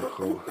know,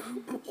 bro.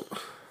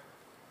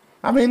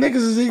 I mean, niggas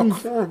is eating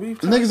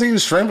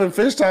shrimp and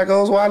fish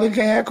tacos. Why they can't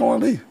have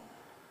corned beef?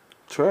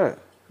 Try it.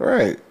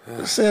 Right.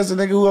 It says the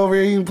nigga who over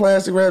here eating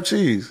plastic wrap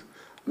cheese.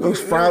 Go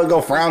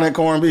frown at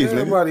corned beef,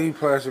 everybody eat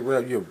plastic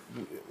wrap.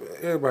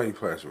 Everybody eat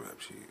plastic wrap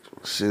cheese.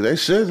 Shit, they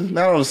shouldn't.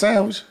 Not on a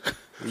sandwich.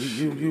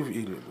 You've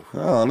eaten it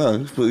before. I don't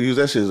know. Use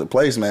that shit as a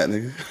placemat,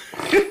 nigga.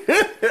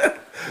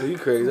 You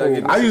crazy?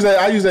 I use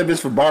that bitch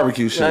for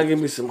barbecue shit. Now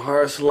give me some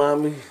hard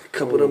salami, a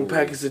couple of them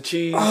packets of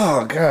cheese.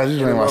 Oh god,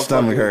 you made my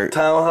stomach hurt.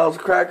 Townhouse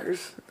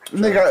crackers.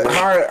 Nigga,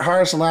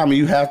 hard salami.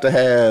 You have to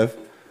have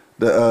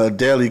the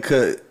deli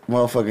cut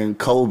motherfucking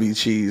Colby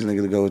cheese,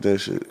 nigga, to go with that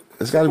shit.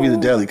 It's got to be the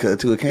deli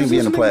cut too. It can't be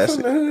in the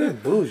plastic.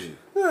 Bougie.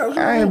 Yeah,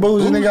 I ain't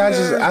bougie,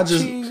 nigga. I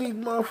just.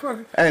 Cheese-eating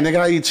motherfucker. Hey,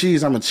 nigga, I eat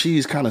cheese. I'm a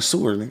cheese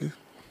connoisseur, nigga.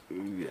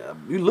 Yeah,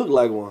 you look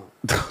like one.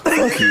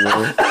 Fuck you,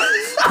 bro.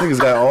 Niggas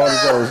got all the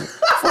jokes.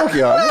 Fuck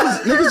y'all.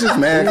 Niggas just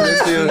mad because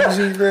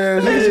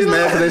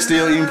they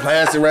still eating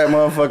plastic wrap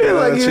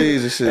motherfucking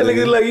cheese and shit. That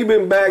nigga like you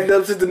been backed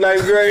up since the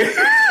 9th grade.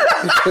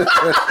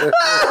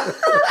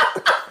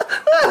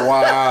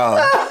 Wow.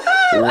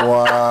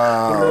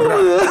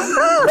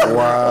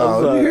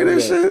 You hear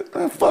this shit?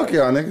 Man, fuck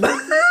y'all, nigga.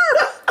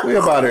 We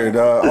up out here,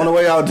 dog. On the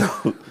way out,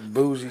 though.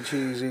 Bougie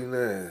cheese eating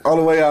ass. On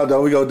the way out,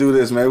 though, we gonna do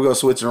this, man. We gonna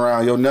switch it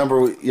around. Your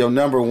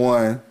number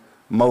one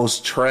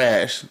most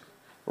trash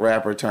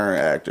rapper turned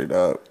actor,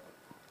 dog.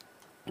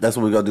 That's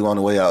what we gonna do on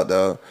the way out,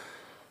 dog.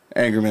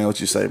 Angry Man,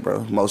 what you say,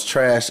 bro? Most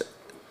trash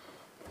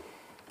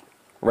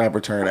rapper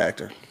turned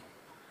actor.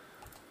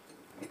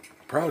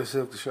 Probably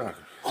Silk the Shocker.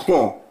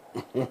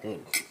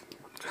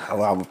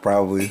 I would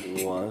probably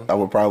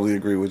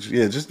agree with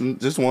you. Yeah, just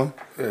one.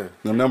 Yeah.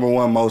 The number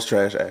one most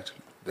trash actor.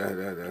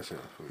 That's it.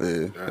 For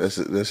me. Yeah,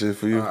 that's it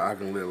for you. I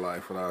can live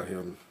life without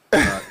him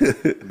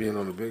being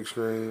on the big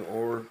screen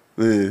or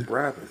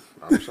rapping.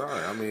 I'm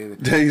sorry. I mean,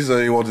 Jay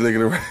said he want the nigga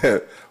to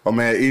rap. My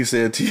man E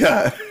said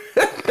T.I.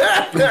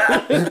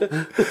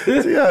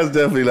 T.I. is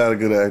definitely not a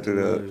good actor,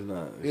 though. No, he's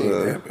not. He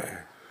ain't that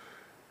bad.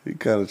 He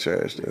kind of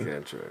trash, though. He kind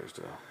of trash,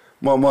 though.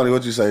 More money,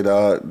 what you say,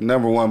 dog?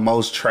 Number one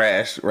most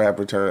trash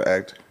rapper turned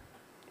actor.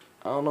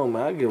 I don't know,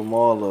 man. I give them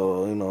all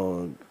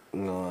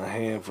a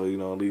handful,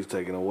 at least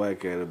taking a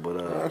whack at it.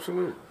 But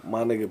absolutely,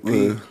 my nigga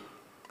P.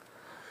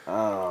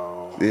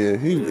 Like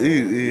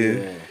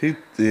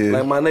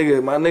my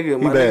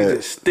nigga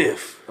just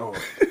stiff.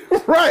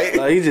 Right.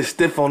 Like he just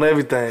stiff on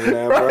everything,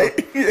 man, bro.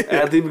 Yeah.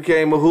 After he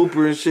became a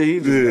hooper and shit, he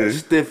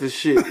just got stiff as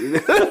shit.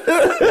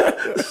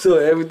 So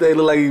everything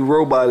look like he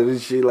roboted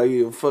and shit, like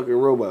he a fucking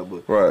robot.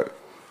 But right.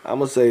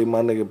 I'ma say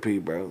my nigga P,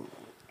 bro.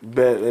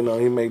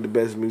 He make the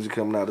best music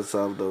coming out of the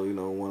South though,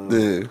 one of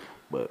them.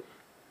 But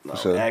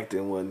sure.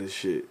 Acting wasn't his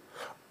shit.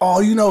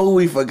 Oh, you know who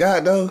we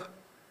forgot though?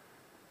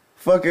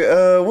 Fucking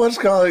what's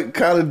kind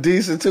of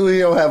decent too. He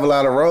don't have a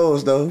lot of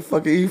roles though.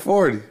 Fucking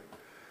E40.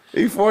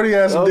 E40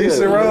 has some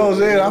decent roles.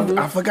 Yeah,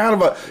 I forgot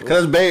about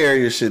because that's Bay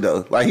Area shit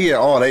though. Like he had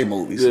all they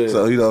movies. Yeah.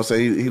 So what I'm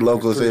saying, he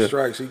local as hell.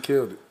 Strikes, he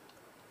killed it.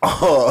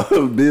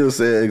 Oh, Bill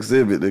said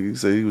Exhibit. Nigga, he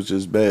said he was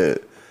just bad.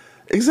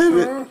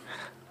 Exhibit.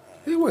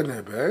 He wasn't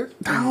that bad.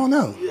 I don't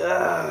know.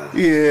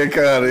 Yeah,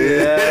 Kind of.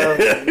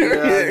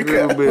 yeah,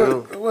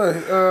 Kinda.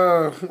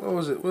 What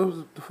was it? What was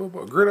it? The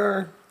football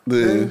gridiron? Yeah.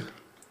 yeah.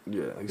 He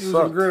He was in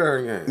sucked. the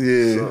gridiron game.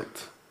 Yeah.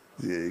 Sucked.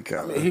 Yeah,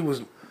 kind I mean, of. he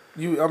was.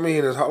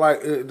 It's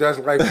like that's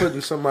like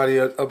putting somebody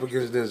up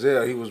against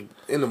Denzel. He was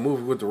in the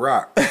movie with The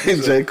Rock.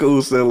 J.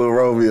 Cool said Lil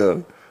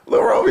Romeo.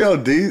 Lil Romeo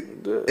deep.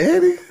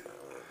 Eddie?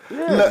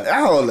 Yeah, No,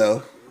 I don't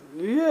know.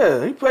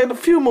 yeah. He played a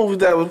few movies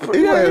that was pretty.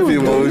 He had a was few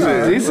good. movies. He was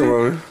Yeah. decent. Lil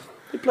Romeo.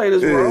 He played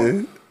his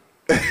role.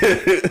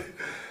 Yeah.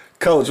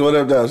 Coach, what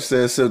up, though? She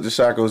said Silk the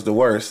Shocker was the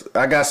worst.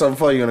 I got something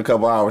for you in a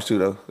couple hours, too,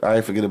 though. I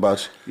ain't forget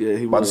about you. Yeah,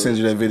 he About was. to send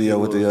you that video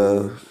He with was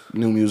the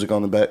new music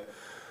on the back.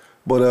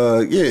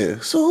 But, yeah.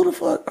 So, who the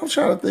fuck? I'm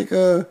trying to think,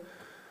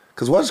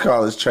 because what's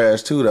called is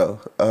trash, too,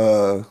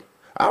 though.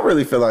 I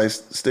really feel like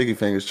Sticky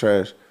Fingers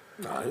trash.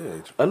 Nah, he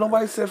ain't. And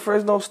nobody said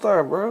Fresno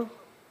Star, bro.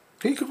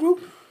 He could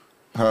whoop.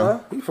 Huh?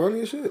 He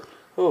funny as shit.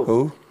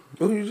 Who?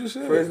 Who you just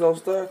said? Fresno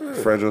Star.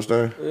 Fredro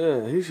Star?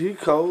 Yeah, he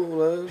cold.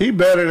 Man. He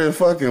better than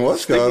fucking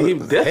what's Sticky, called? he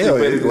definitely Hell,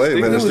 better he than way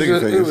Sticky. better than It was, Sticky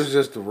just, it Fingers. was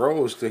just the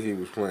role stick he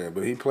was playing,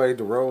 but he played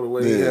the role the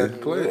way he Yeah. had to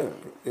play it.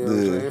 You know what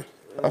I'm Yeah. saying?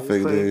 I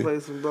figured it.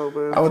 Played some dope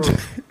ass. I would,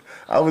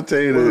 I would tell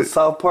you Was it that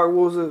South Park?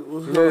 What was it?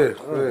 Was it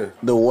Yeah.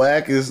 the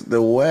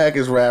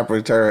wackest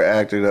rapper turned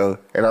actor though,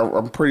 and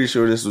I'm pretty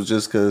sure this was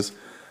just because,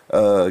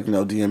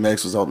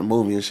 DMX was on the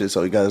movie and shit,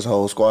 so he got his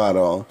whole squad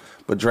on.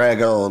 But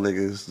Drag On,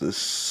 niggas,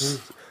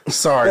 the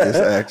sorriest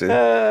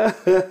actor.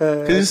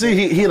 Cause you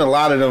see, he in a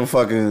lot of them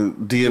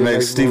fucking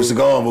DMX, Steven movies.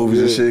 Seagal movies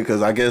and Yeah. shit.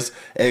 Cause I guess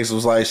X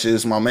was like, shit,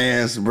 it's my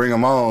man's, bring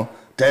him on.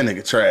 That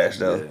nigga trash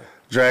though. Yeah.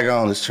 Drag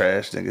On is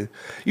trash, nigga.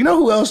 You know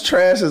who else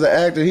trash as an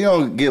actor? He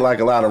don't get like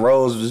a lot of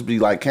roles, just be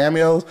like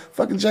cameos.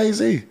 Fucking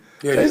Jay-Z.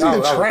 Yeah, Jay-Z I- a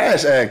I-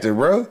 trash actor,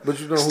 bro. But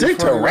you know who's Stick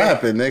to funny, though?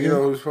 rapping, nigga. You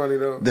know who's funny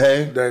though?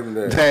 Dame. Dame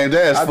Dash. Dame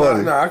Dash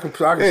funny. I can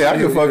Yeah, I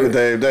can fuck with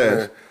Dame Dash.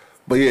 Yeah.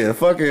 But yeah,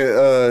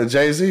 fucking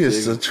Jay-Z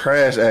is a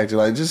trash actor.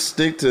 Like, just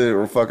stick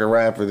to fucking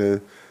rapping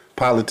and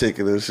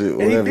politicking and shit,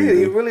 And he whatever. did. you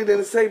He do. really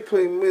didn't say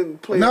play No.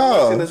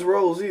 much in his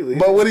roles either.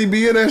 But would he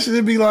be in that shit?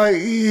 It'd be like,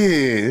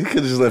 yeah, he could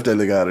have just left that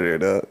nigga out of there,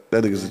 dog.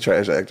 That nigga's a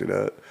trash actor,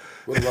 dog.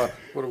 What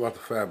about the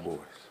Fat Boys?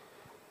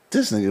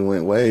 This nigga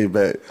went way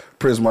back.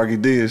 Prince Marky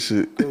D and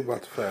shit. What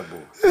about the Fat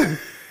Boys?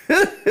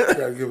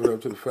 Gotta give it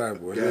up to the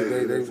Fat Boys.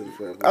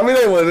 I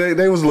mean,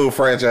 they was a little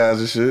franchise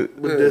and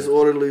shit. But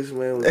Disorderlies,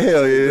 man.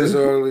 Hell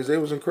yeah. They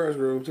was in Crush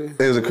Grove too.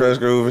 They was a Crush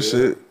Groove and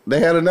shit. They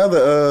had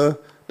another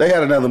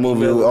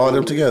movie with all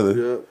them together.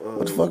 Yep,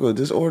 What the fuck was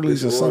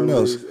Disorderlies and something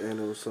else? And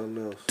it was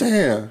something else.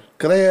 Damn.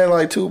 Cause they had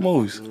like 2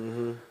 movies.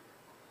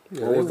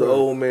 Yeah, One was the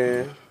old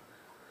man.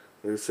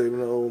 They were saving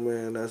the old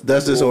man.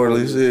 That's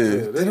Disorderlies,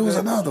 yeah. Yeah, Then there was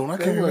another one. I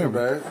can't They wasn't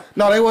remember. bad.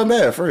 No, they wasn't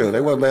bad, for real.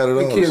 They wasn't bad at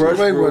all. Kid Crush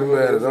Play Groove, wasn't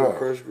bad at all.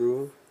 Crush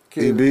Groove.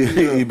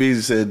 EB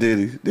said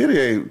Diddy. Diddy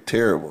ain't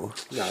terrible.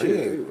 Nah, he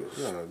ain't.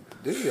 No,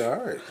 Diddy all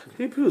right.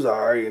 He was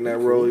alright in that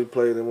role he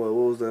played in. What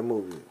was that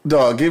movie?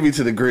 Dog, give me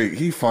to the Greek.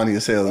 He funny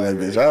as hell in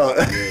that bitch.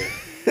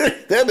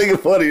 That nigga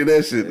funny in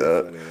that shit,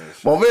 dog.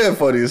 My man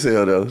funny as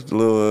hell, though. The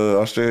little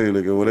Australian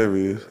nigga, whatever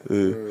he is.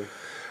 Yeah.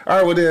 All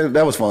right, well, then,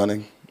 that was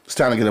funny. It's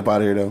time to get up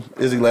out of here, though.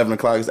 It's 11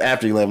 o'clock. It's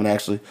after 11,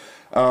 actually.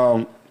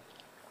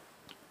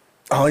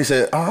 He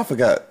said, I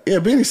forgot. Yeah,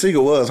 Benny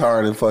Siegel was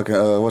hard in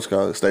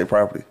fucking, State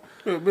Property.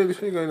 Yeah, Billy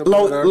Finger ain't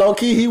no Low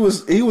key, he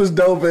was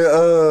dope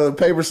at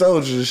Paper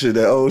Soldiers and shit.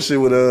 That old shit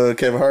with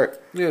Kevin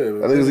Hart. Yeah,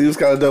 I think he was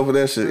kind of dope with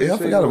that shit. Yeah, I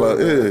forgot about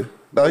it. Yeah.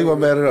 No, he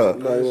wasn't bad at all.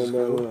 No, he wasn't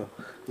bad at all.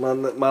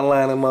 My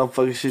line of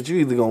motherfucking shit, you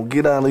either gonna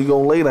get down or you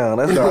gonna lay down.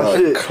 That's my Dog,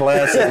 shit.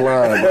 classic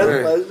line,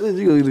 bro. That's my shit.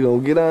 You either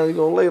gonna get down or you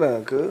gonna lay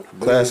down, cuz.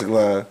 Classic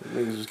line.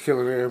 Niggas was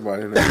killing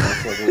everybody in that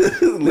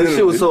motherfucker. This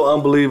shit was so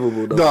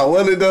unbelievable, though. No,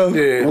 wasn't it though?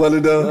 Yeah.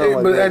 Wasn't it though? Hey,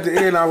 like but that. at the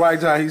end, I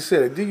liked how he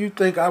said it. Do you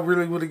think I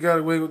really would have got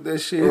away with that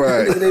shit?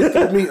 Right. They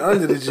put me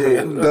under the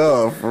jail.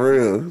 No, for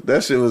real.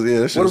 That shit was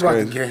that shit What was about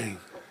crazy. the game?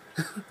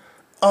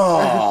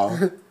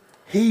 Oh,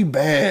 he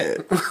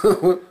bad.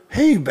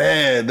 He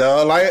bad,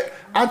 dog. Like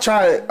I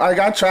tried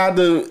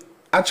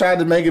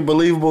to make it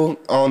believable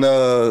on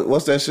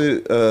what's that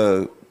shit?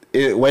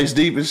 Waist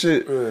Deep and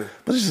shit. Yeah.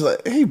 But it's just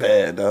like he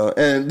bad, dog.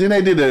 And then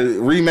they did a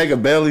remake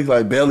of Belly,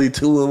 like Belly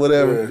 2 or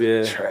whatever.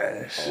 Yeah.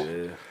 Trash.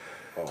 Yeah.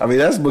 I mean,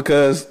 that's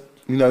because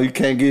you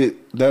can't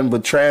get nothing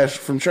but trash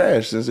from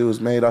trash since it was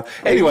made off.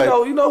 Anyway,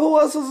 You know who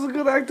else is a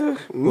good actor?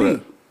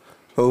 Meek.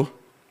 who?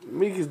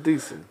 Meek is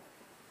decent.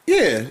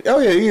 Yeah. Oh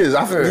yeah, he is.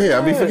 I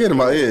be forgetting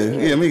about Meek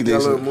That little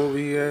decent.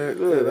 movie he had.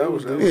 Yeah, that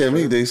was Yeah,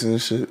 Meek decent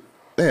and shit.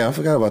 Damn, I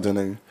forgot about that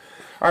nigga.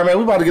 All right, man,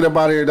 we about to get up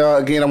out of here,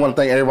 dog. Again, I want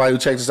to thank everybody who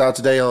checked us out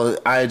today on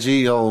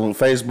IG, on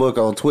Facebook,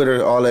 on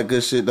Twitter, all that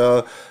good shit,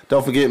 dog.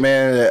 Don't forget,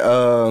 man,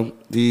 that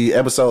the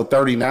episode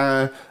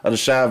 39 of the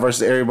Shy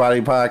vs.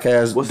 Everybody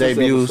podcast What's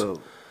debuts. this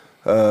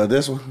episode?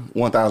 This one,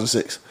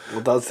 1006.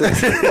 Without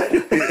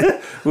saying.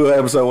 We're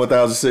episode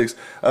 1006.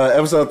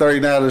 Episode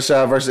 39 of the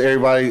Shy vs.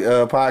 Everybody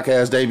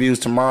podcast debuts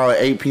tomorrow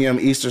at 8 p.m.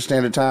 Eastern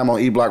Standard Time on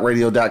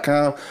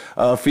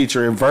eblockradio.com,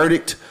 featuring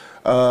Verdict.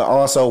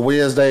 Also,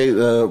 Wednesday,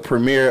 the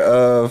premiere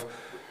of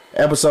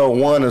Episode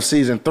 1 of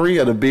Season 3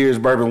 of the Beers,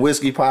 Bourbon,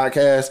 Whiskey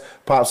podcast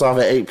pops off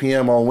at 8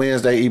 p.m. on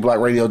Wednesday,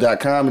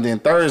 eblockradio.com. And then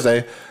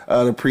Thursday,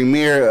 the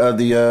premiere of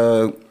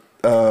the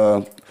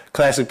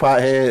Classic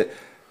Pothead,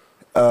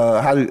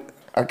 I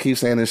keep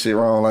saying this shit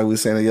wrong like we were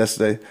saying it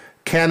yesterday.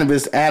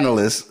 Cannabis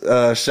Analyst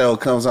show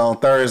comes on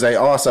Thursday,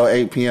 also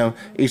 8 p.m.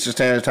 Eastern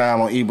Standard Time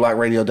on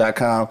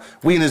eblockradio.com.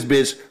 We in this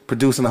bitch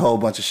producing a whole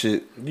bunch of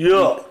shit.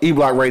 Yeah.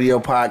 eBlock Radio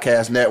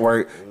Podcast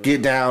Network.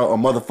 Get down or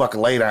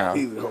motherfucker lay down.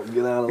 Get out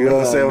of You know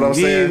what I'm saying? What I'm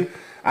saying?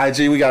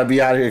 IG, we gotta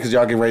be out of here because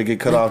y'all get ready to get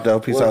cut off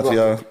though. Peace out to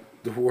y'all.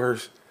 The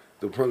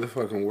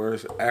motherfucking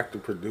worst actor,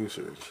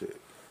 producer and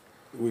shit.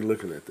 We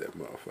looking at that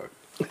motherfucker.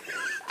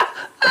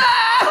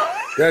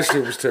 That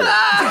shit was terrible.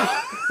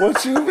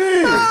 What you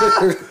mean?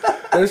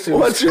 That shit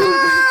was terrible.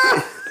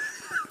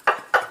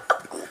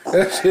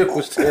 That shit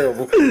was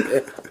terrible.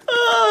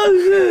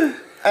 Oh, shit.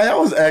 Hey, I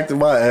was acting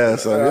my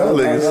ass off. Y'all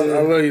niggas.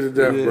 I love you to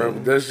death, bro,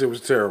 but that shit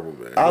was terrible,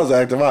 man. I was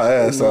acting my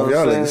ass off.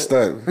 Y'all niggas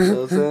stunned. You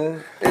know what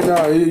I'm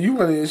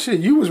saying?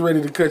 And you was ready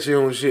to cut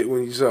your own shit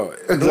when you saw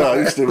it. No,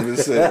 you stupid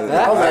as shit.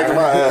 I was acting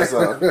my ass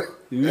off.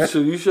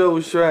 You sure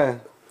was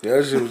trying.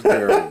 That shit was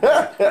terrible.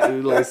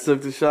 You like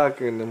sucked the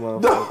shocker in the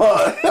motherfucker. No,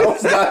 that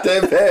was not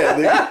that bad,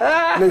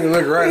 nigga. Nigga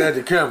look right at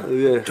the camera.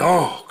 Yeah.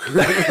 Dog.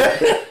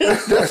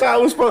 That's how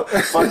it was supposed.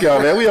 Fuck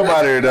y'all, man. We up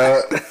out of here,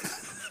 dog.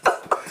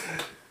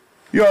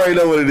 You already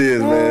know what it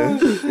is, man.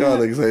 Y'all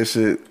niggas ain't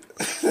shit.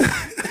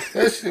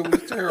 That shit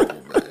was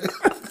terrible, man.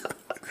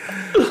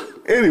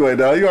 Anyway,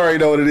 dog, you already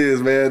know what it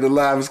is, man. The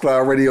Livest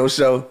Cloud Radio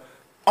Show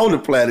on the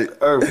planet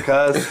Earth,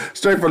 cuz.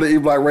 Straight from the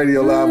E-Block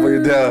Radio Live for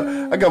you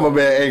down. I got my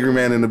man Angry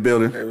Man in the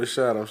building. Hey,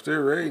 Rashad, I'm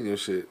still rating your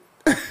shit.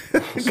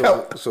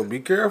 So be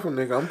careful,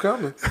 nigga. I'm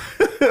coming.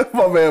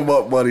 My man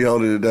Buck Buddy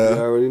holding it You down.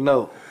 already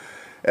know.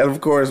 And of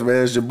course,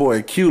 man, it's your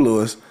boy Q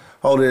Lewis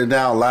holding it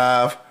down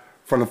live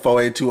from the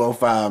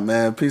 48205,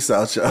 man. Peace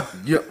out, y'all.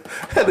 Yep.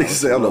 That nigga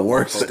say I'm the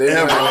worst Stay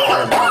ever.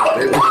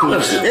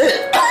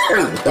 Shit.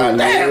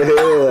 Goddamn.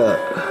 Yeah.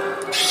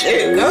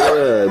 Shit, God.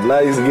 Yeah.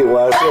 Now you can get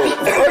wise up.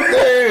 Fuck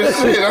that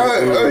shit. I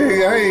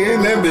ain't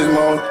in that bitch,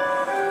 man.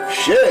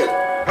 Shit.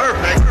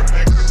 Perfect.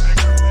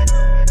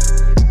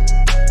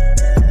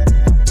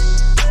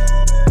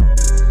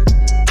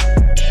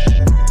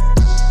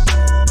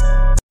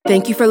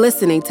 Thank you for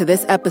listening to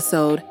this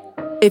episode.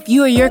 If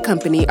you or your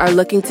company are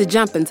looking to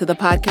jump into the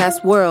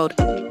podcast world,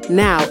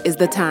 now is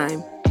the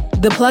time.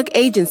 The Plug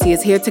Agency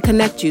is here to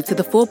connect you to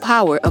the full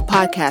power of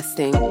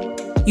podcasting.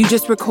 You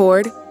just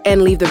record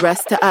and leave the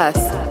rest to us.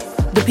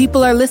 The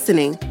people are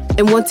listening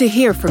and want to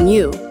hear from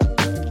you.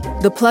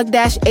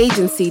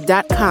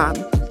 Theplug-agency.com.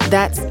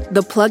 That's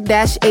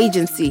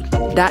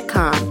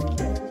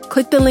theplug-agency.com.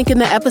 Click the link in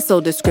the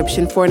episode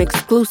description for an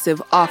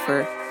exclusive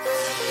offer.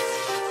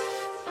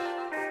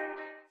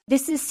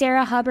 This is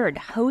Sarah Hubbard,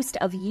 host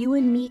of You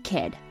and Me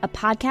Kid, a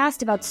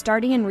podcast about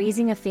starting and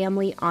raising a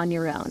family on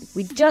your own.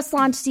 We just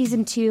launched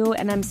season 2,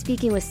 and I'm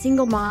speaking with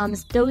single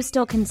moms, those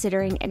still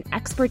considering, and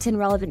experts in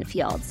relevant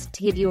fields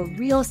to give you a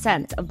real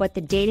sense of what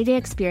the day-to-day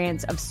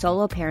experience of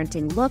solo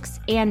parenting looks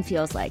and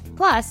feels like.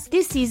 Plus,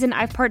 this season,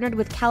 I've partnered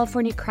with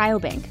California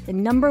Cryobank, the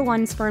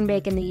 #1 sperm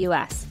bank in the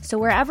U.S. So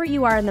wherever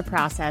you are in the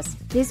process,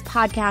 this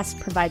podcast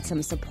provides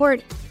some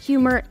support,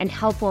 humor, and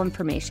helpful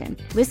information.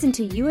 Listen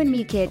to You and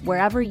Me Kid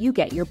wherever you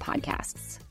get your podcasts.